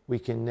 We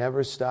can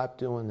never stop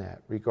doing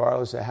that,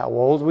 regardless of how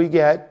old we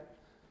get,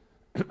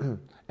 and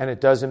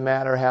it doesn't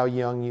matter how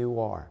young you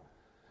are.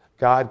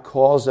 God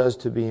calls us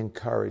to be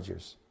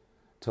encouragers,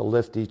 to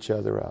lift each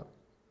other up.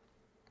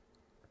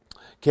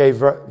 Okay,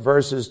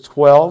 verses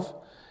 12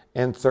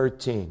 and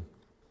 13.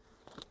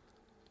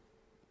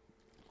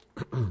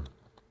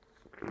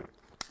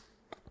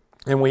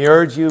 And we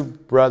urge you,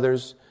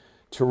 brothers,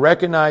 to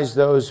recognize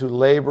those who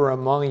labor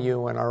among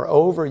you and are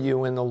over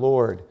you in the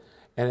Lord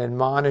and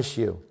admonish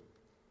you,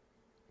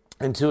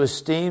 and to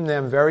esteem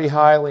them very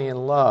highly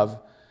in love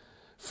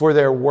for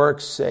their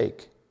work's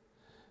sake.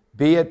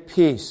 Be at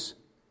peace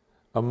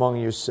among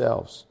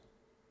yourselves.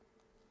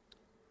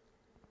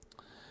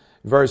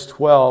 Verse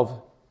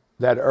 12,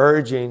 that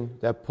urging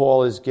that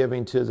Paul is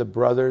giving to the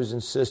brothers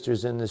and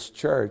sisters in this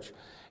church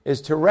is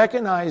to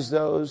recognize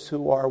those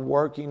who are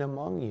working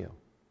among you.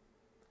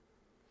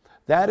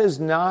 That is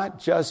not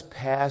just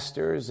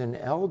pastors and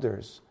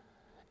elders.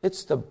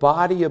 It's the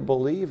body of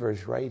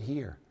believers right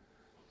here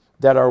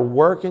that are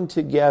working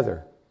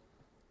together.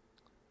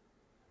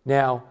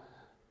 Now,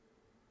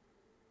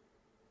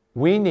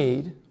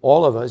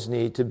 all of us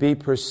need to be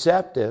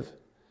perceptive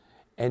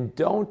and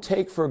don't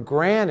take for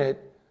granted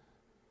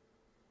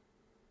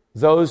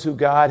those who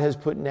God has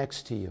put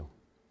next to you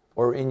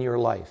or in your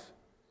life.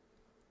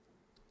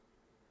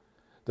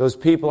 Those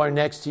people are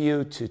next to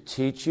you to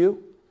teach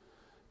you,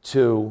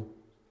 to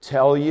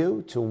tell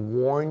you, to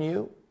warn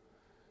you,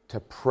 to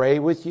pray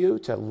with you,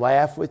 to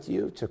laugh with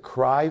you, to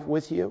cry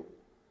with you.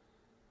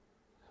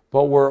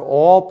 But we're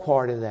all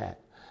part of that.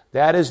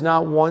 That is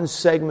not one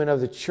segment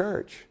of the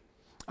church.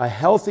 A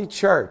healthy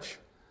church,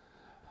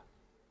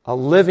 a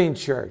living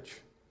church,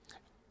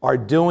 are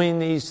doing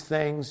these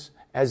things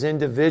as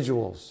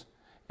individuals,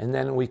 and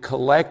then we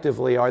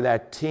collectively are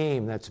that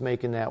team that's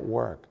making that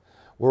work.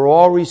 We're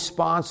all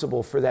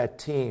responsible for that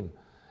team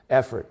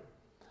effort.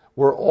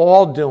 We're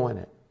all doing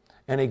it.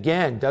 And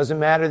again, doesn't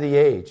matter the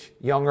age,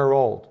 young or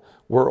old.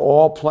 We're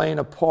all playing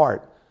a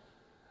part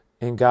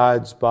in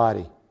God's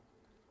body.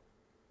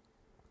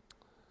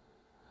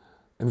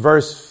 And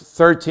verse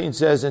 13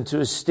 says, and to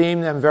esteem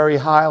them very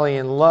highly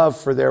in love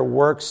for their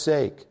work's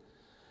sake.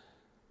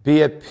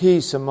 Be at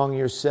peace among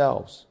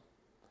yourselves.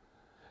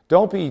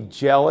 Don't be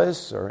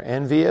jealous or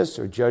envious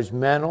or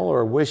judgmental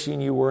or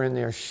wishing you were in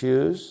their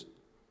shoes.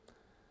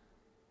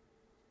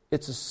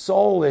 It's a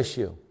soul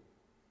issue.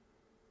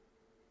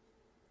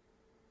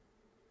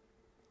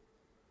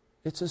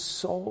 It's a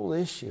soul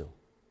issue.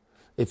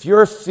 If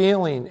you're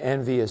feeling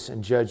envious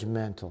and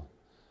judgmental,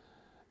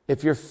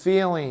 if you're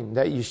feeling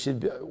that you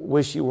should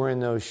wish you were in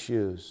those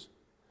shoes,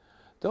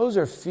 those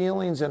are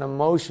feelings and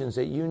emotions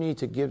that you need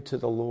to give to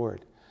the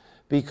Lord,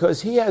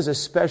 because He has a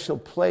special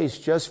place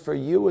just for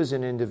you as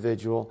an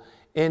individual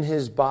in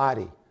His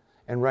body.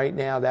 And right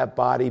now, that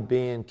body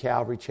being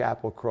Calvary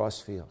Chapel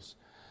Crossfields.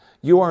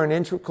 You are an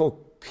integral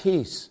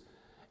piece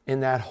in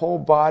that whole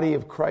body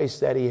of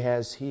Christ that He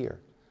has here.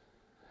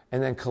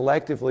 And then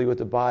collectively with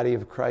the body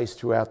of Christ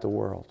throughout the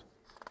world.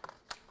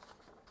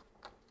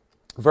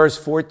 Verse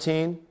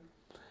 14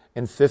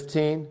 and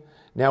 15.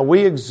 Now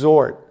we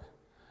exhort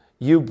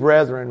you,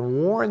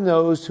 brethren, warn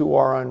those who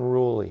are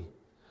unruly.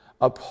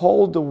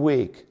 Uphold the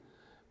weak.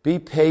 Be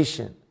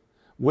patient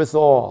with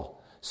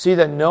all. See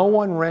that no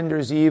one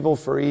renders evil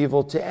for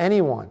evil to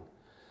anyone,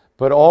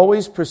 but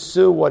always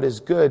pursue what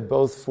is good,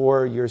 both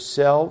for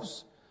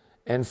yourselves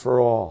and for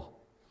all.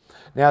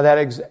 Now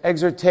that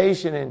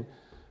exhortation in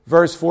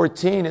Verse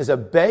 14 is a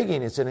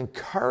begging. It's an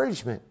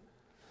encouragement.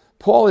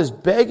 Paul is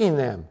begging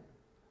them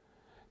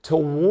to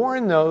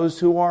warn those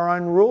who are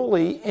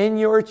unruly in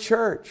your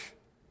church.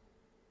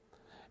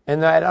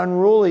 And that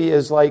unruly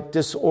is like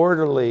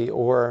disorderly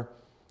or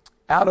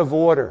out of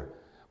order.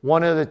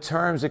 One of the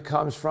terms it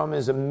comes from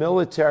is a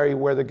military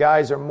where the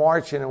guys are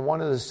marching and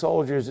one of the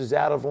soldiers is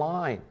out of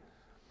line.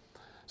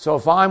 So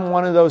if I'm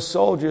one of those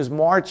soldiers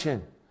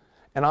marching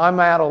and I'm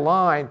out of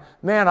line,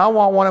 man, I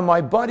want one of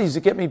my buddies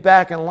to get me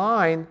back in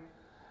line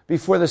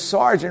before the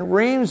sergeant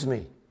reams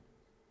me.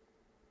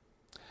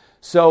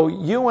 So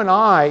you and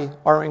I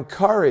are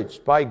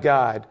encouraged by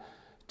God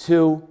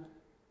to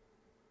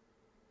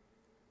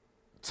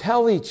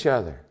tell each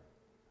other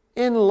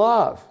in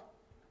love,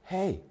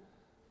 hey,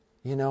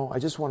 I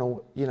just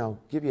want to,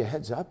 give you a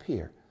heads up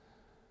here.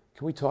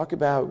 Can we talk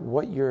about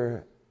what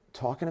you're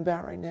talking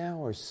about right now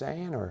or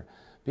saying or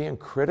being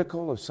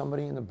critical of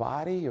somebody in the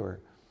body? Or,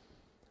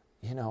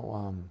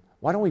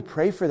 why don't we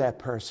pray for that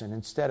person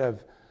instead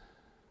of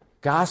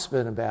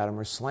gossiping about them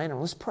or slandering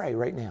them? Let's pray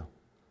right now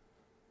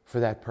for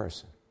that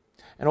person.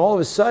 And all of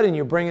a sudden,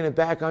 you're bringing it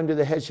back under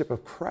the headship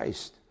of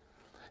Christ.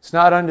 It's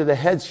not under the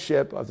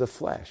headship of the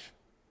flesh.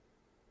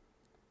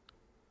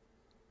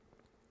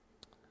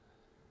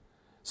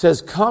 It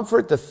says,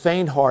 comfort the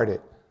faint-hearted.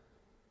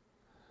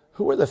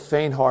 Who are the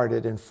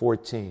faint-hearted in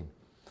 14?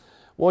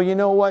 Well, you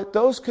know what?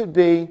 Those could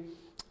be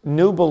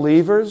new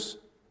believers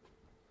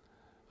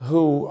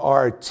who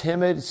are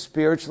timid,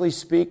 spiritually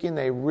speaking.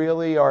 They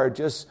really are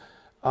just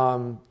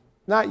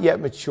not yet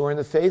mature in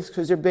the faith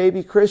because they're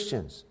baby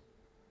Christians.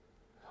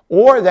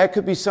 Or that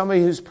could be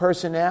somebody whose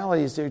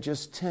personalities, they're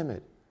just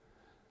timid.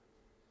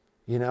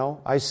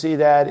 I see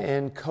that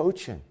in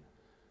coaching.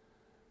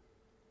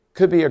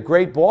 Could be a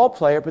great ball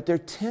player, but they're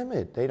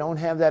timid. They don't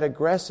have that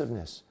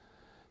aggressiveness.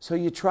 So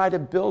you try to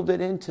build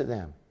it into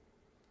them.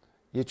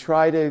 You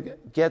try to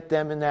get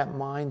them in that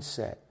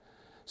mindset.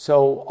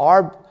 So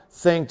our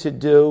thing to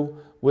do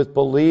with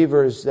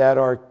believers that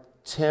are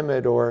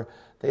timid or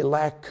they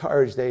lack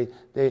courage, they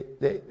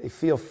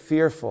feel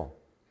fearful,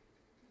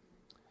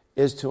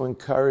 is to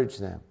encourage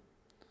them.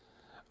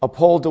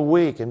 Uphold the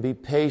weak and be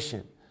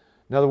patient.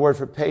 Another word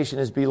for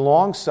patient is be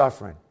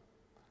long-suffering.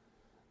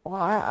 Well,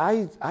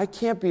 I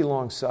can't be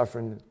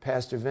long-suffering,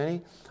 Pastor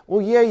Vinnie.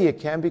 Well, yeah, you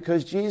can,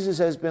 because Jesus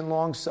has been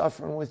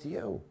long-suffering with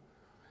you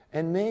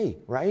and me,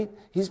 right?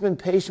 He's been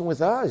patient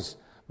with us.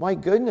 My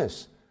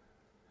goodness.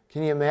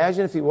 Can you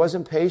imagine if he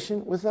wasn't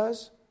patient with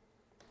us?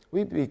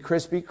 We'd be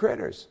crispy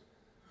critters.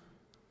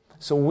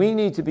 So we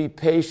need to be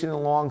patient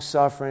and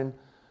long-suffering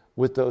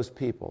with those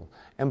people.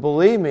 And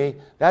believe me,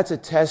 that's a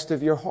test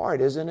of your heart,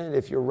 isn't it?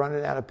 If you're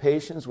running out of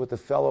patience with a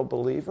fellow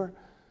believer,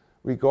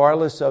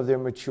 regardless of their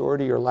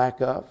maturity or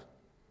lack of.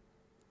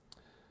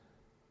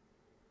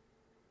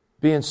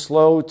 Being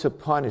slow to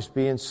punish,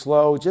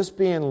 just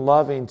being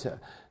loving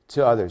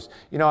to others.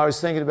 I was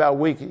thinking about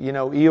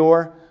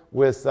Eeyore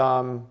with,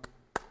 help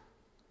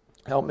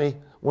me,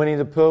 Winnie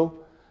the Pooh.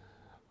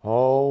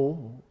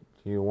 Oh,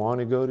 do you want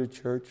to go to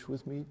church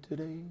with me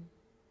today?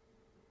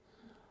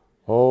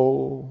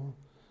 Oh,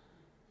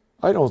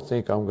 I don't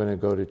think I'm going to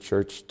go to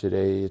church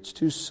today. It's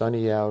too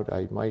sunny out.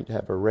 I might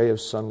have a ray of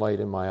sunlight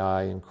in my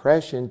eye and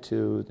crash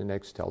into the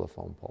next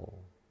telephone pole.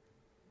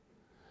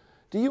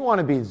 Do you want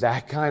to be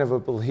that kind of a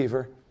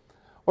believer?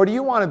 Or do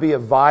you want to be a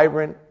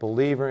vibrant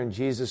believer in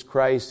Jesus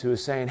Christ who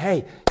is saying,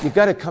 hey, you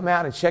got to come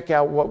out and check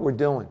out what we're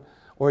doing.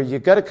 Or you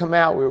got to come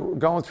out, we're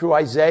going through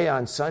Isaiah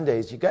on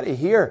Sundays. You got to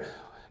hear,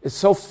 it's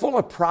so full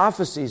of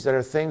prophecies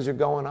that things are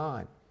going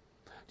on.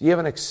 Do you have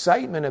an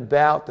excitement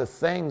about the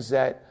things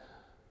that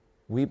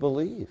we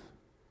believe?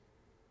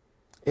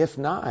 If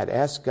not,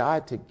 ask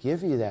God to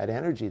give you that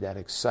energy, that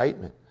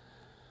excitement.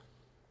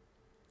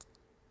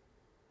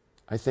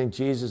 I think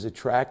Jesus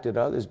attracted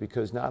others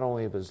because not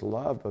only of his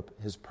love, but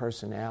his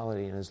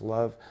personality, and his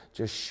love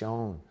just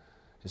shone.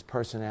 His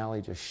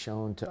personality just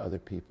shone to other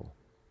people.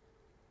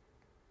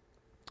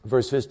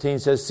 Verse 15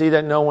 says, see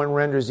that no one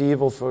renders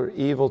evil for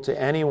evil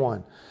to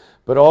anyone,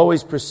 but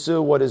always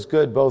pursue what is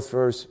good, both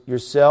for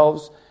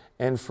yourselves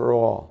and for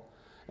all.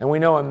 And we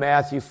know in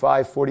Matthew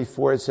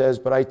 5:44 it says,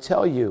 but I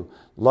tell you,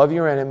 love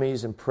your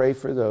enemies and pray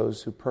for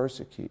those who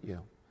persecute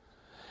you.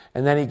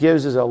 And then he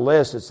gives us a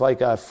list. It's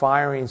like a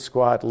firing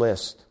squad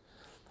list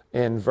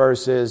in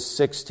verses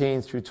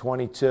 16 through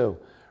 22.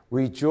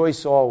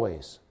 Rejoice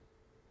always.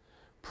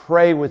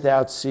 Pray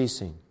without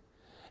ceasing.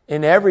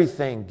 In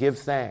everything, give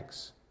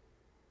thanks.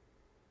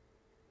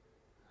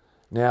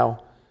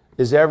 Now,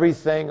 is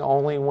everything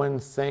only when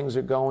things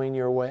are going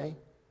your way?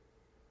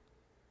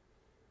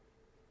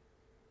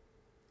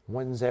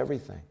 When's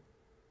everything?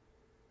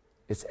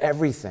 It's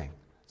everything.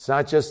 It's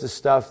not just the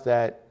stuff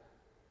that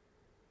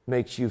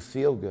makes you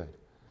feel good.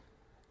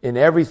 In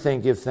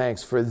everything give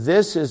thanks, for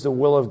this is the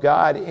will of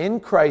God in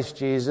Christ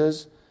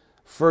Jesus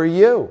for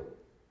you.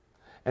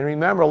 And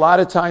remember, a lot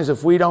of times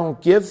if we don't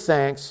give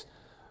thanks,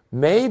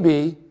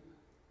 maybe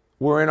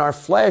we're in our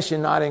flesh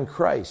and not in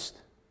Christ.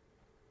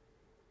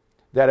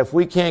 That if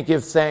we can't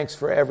give thanks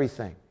for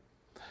everything.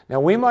 Now,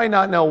 we might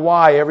not know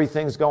why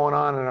everything's going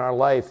on in our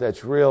life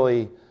that's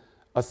really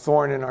a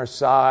thorn in our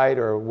side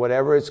or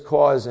whatever it's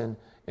causing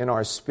in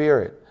our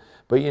spirit.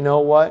 But you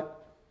know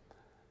what?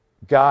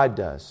 God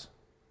does.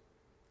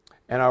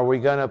 And are we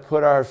going to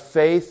put our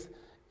faith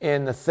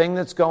in the thing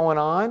that's going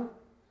on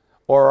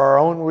or our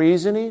own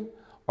reasoning?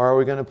 Or are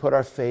we going to put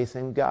our faith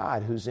in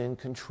God who's in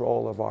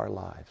control of our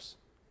lives?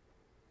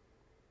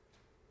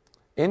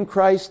 In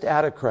Christ,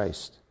 out of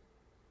Christ.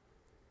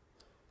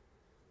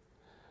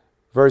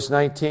 Verse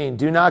 19,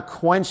 do not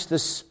quench the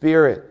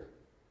Spirit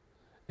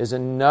is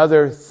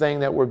another thing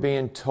that we're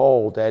being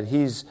told, that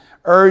He's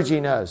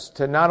urging us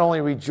to not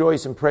only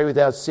rejoice and pray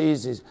without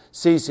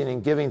ceasing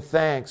and giving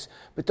thanks,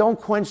 but don't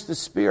quench the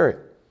Spirit.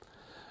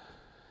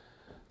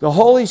 The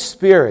Holy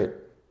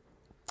Spirit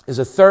is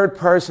a third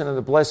person of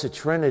the Blessed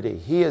Trinity.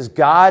 He is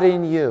God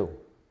in you.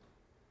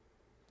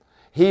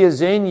 He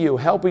is in you,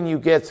 helping you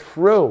get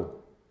through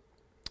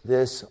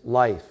this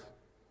life.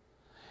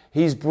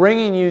 He's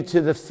bringing you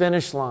to the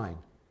finish line.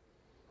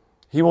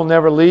 He will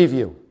never leave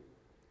you.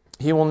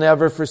 He will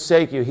never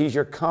forsake you. He's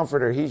your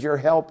comforter. He's your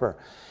helper.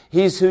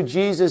 He's who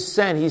Jesus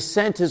sent. He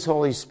sent His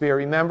Holy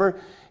Spirit. Remember,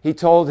 He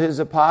told His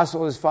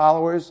apostles, His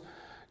followers,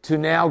 to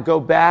now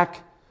go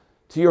back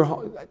to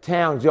your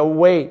town. Go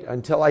wait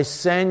until I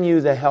send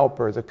you the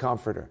helper, the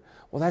comforter.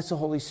 Well, that's the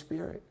Holy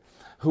Spirit,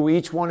 who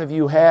each one of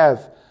you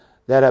have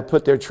that have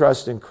put their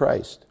trust in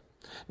Christ.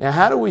 Now,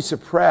 how do we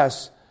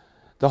suppress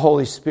the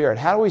Holy Spirit?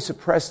 How do we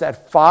suppress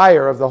that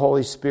fire of the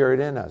Holy Spirit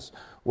in us?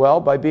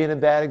 Well, by being a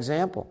bad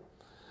example,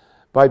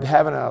 by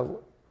having a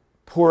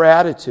poor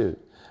attitude,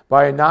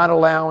 by not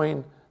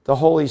allowing the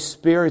Holy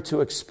Spirit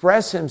to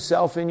express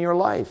Himself in your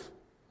life,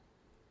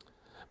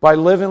 by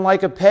living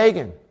like a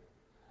pagan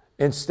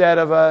instead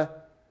of a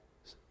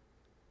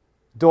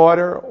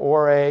daughter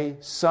or a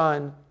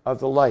son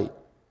of the light,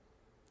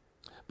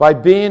 by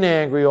being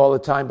angry all the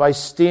time, by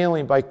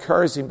stealing, by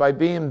cursing, by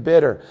being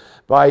bitter,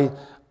 by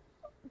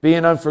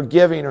being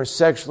unforgiving or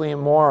sexually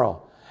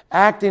immoral,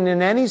 acting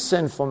in any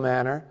sinful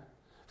manner,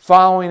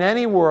 following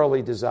any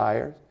worldly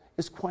desire,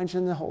 is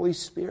quenching the Holy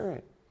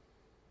Spirit.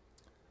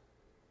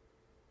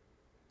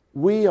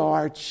 We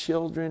are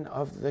children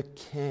of the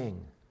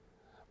King.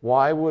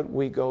 Why would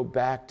we go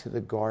back to the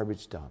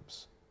garbage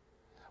dumps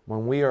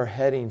when we are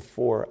heading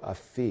for a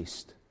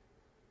feast,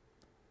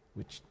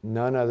 which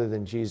none other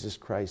than Jesus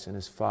Christ and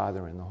His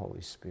Father and the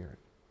Holy Spirit?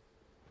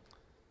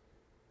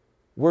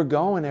 We're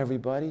going,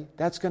 everybody.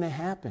 That's going to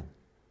happen.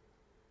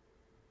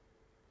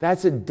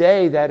 That's a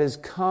day that is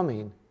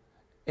coming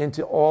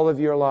into all of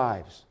your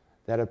lives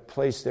that have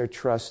placed their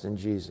trust in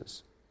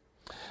Jesus.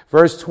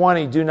 Verse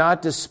 20, do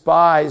not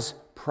despise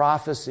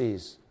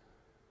prophecies.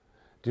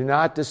 Do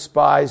not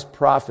despise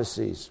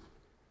prophecies.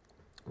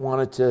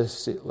 Wanted to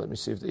see, let me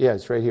see if, yeah,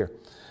 it's right here.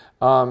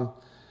 The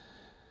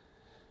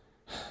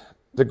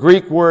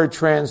Greek word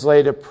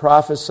translated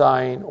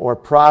prophesying or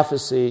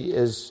prophecy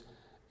is,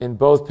 in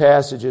both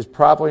passages,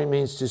 properly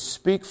means to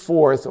speak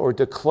forth or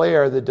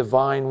declare the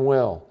divine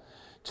will,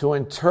 to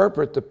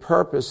interpret the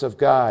purpose of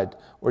God,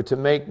 or to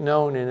make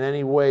known in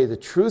any way the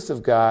truth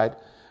of God,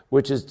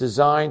 which is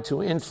designed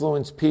to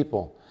influence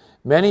people.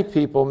 Many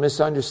people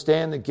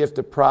misunderstand the gift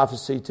of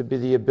prophecy to be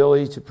the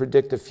ability to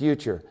predict the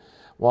future.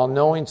 While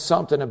knowing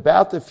something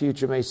about the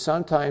future may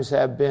sometimes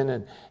have been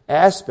an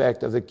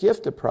aspect of the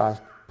gift of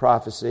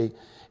prophecy,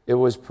 it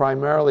was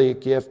primarily a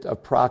gift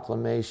of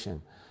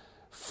proclamation,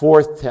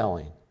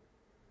 forthtelling,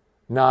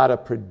 not a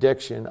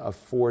prediction of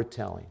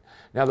foretelling.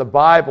 Now, the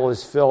Bible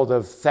is filled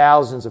of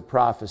thousands of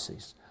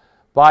prophecies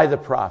by the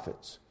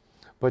prophets.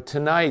 But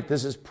tonight,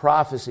 this is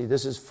prophecy.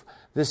 This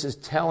is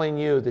telling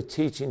you the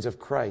teachings of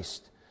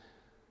Christ.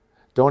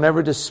 Don't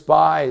ever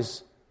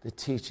despise the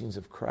teachings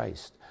of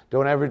Christ.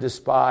 Don't ever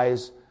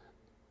despise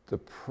the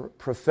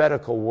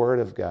prophetical word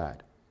of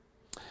God.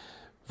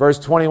 Verse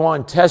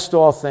 21, test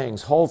all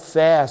things. Hold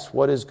fast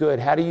what is good.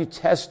 How do you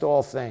test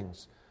all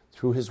things?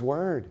 Through His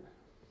word.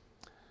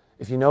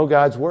 If you know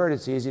God's word,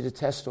 it's easy to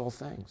test all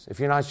things. If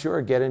you're not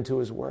sure, get into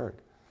His word.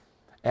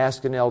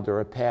 Ask an elder,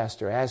 a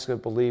pastor. Ask a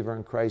believer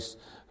in Christ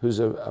who's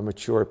a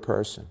mature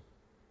person.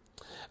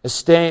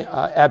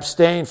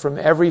 Abstain from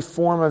every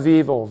form of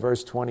evil,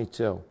 verse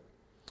 22.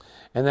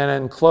 And then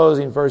in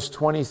closing, verse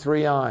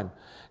 23 on.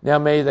 Now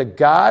may the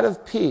God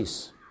of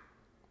peace,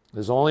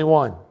 there's only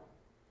one,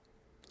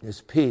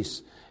 there's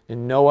peace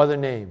in no other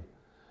name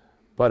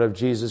but of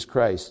Jesus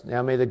Christ.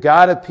 Now may the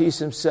God of peace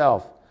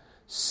Himself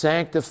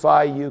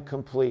sanctify you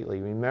completely.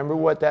 Remember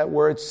what that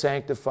word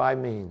sanctify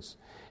means,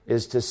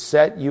 is to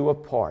set you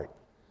apart.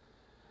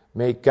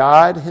 May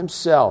God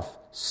Himself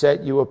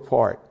set you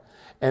apart.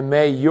 And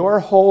may your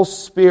whole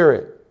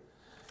spirit,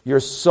 your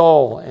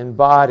soul and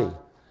body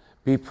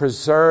be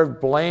preserved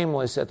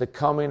blameless at the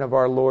coming of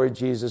our Lord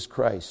Jesus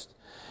Christ.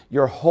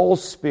 Your whole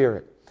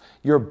spirit,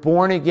 your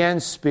born-again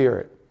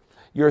spirit,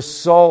 your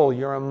soul,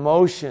 your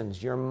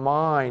emotions, your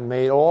mind,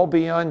 may it all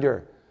be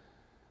under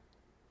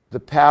the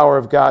power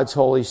of God's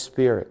Holy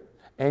Spirit.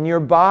 And your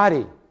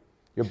body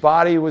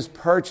was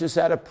purchased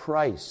at a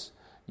price.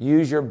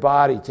 Use your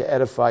body to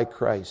edify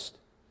Christ.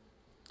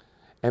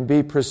 and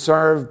be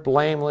preserved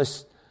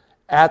blameless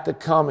at the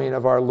coming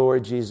of our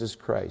Lord Jesus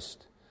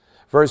Christ.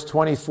 Verse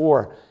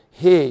 24,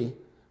 he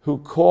who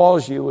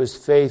calls you is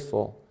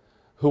faithful,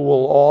 who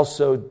will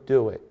also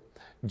do it.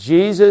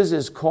 Jesus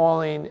is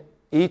calling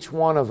each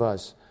one of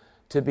us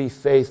to be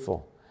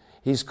faithful.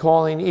 He's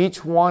calling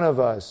each one of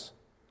us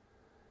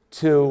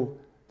to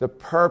the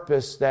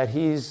purpose that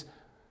He's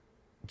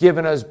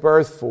given us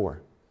birth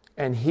for,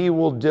 and He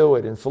will do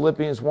it. In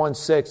Philippians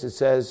 1:6 it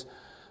says,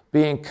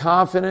 being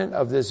confident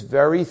of this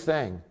very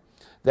thing,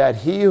 that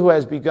He who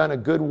has begun a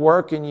good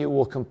work in you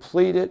will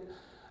complete it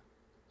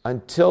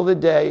until the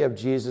day of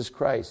Jesus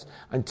Christ.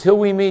 Until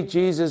we meet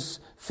Jesus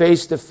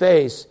face to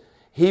face,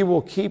 He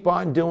will keep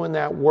on doing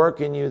that work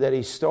in you that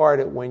He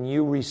started when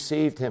you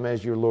received Him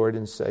as your Lord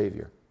and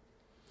Savior.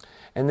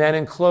 And then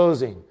in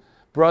closing,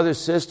 brothers,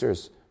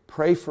 sisters,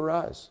 pray for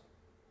us.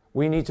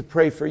 We need to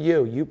pray for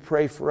you. You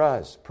pray for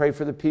us. Pray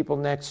for the people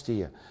next to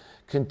you.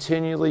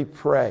 Continually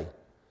pray.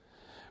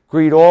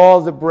 Greet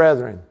all the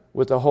brethren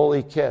with a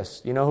holy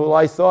kiss. You know who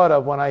I thought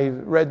of when I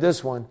read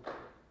this one?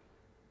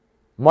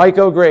 Mike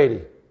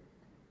O'Grady.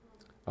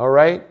 All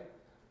right?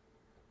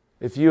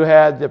 If you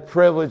had the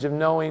privilege of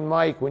knowing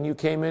Mike when you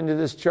came into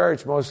this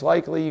church, most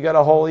likely you got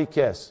a holy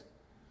kiss.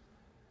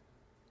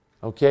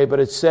 Okay, but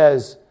it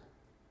says,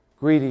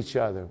 greet each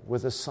other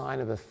with a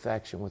sign of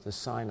affection, with a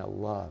sign of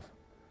love.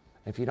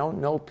 If you don't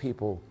know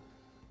people,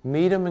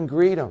 meet them and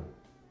greet them.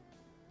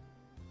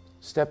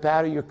 Step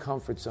out of your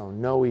comfort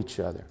zone. Know each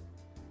other.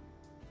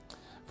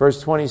 Verse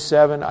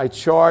 27, I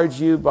charge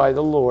you by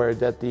the Lord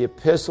that the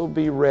epistle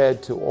be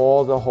read to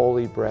all the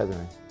holy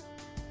brethren.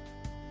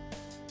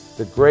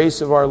 The grace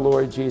of our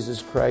Lord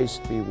Jesus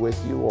Christ be with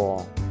you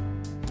all.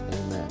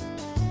 Amen.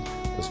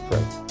 Let's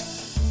pray.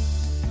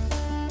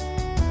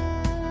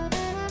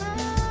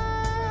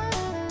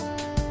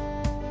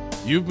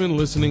 You've been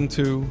listening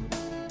to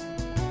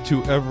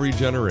Every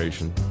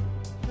Generation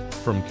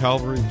from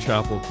Calvary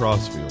Chapel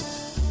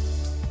Crossfields.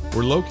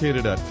 We're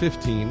located at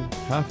 15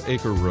 Half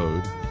Acre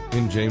Road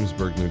in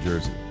Jamesburg, New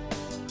Jersey.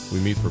 We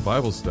meet for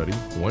Bible study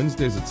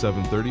Wednesdays at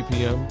 7:30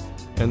 p.m.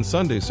 and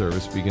Sunday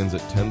service begins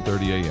at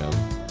 10:30 a.m.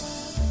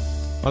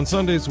 On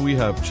Sundays, we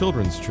have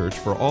children's church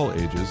for all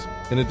ages,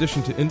 in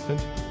addition to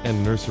infant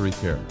and nursery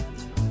care.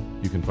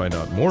 You can find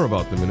out more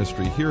about the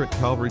ministry here at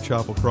Calvary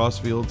Chapel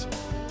Crossfields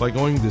by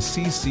going to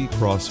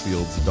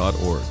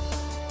cccrossfields.org.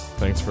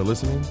 Thanks for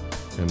listening,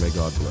 and may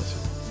God bless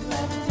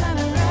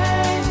you.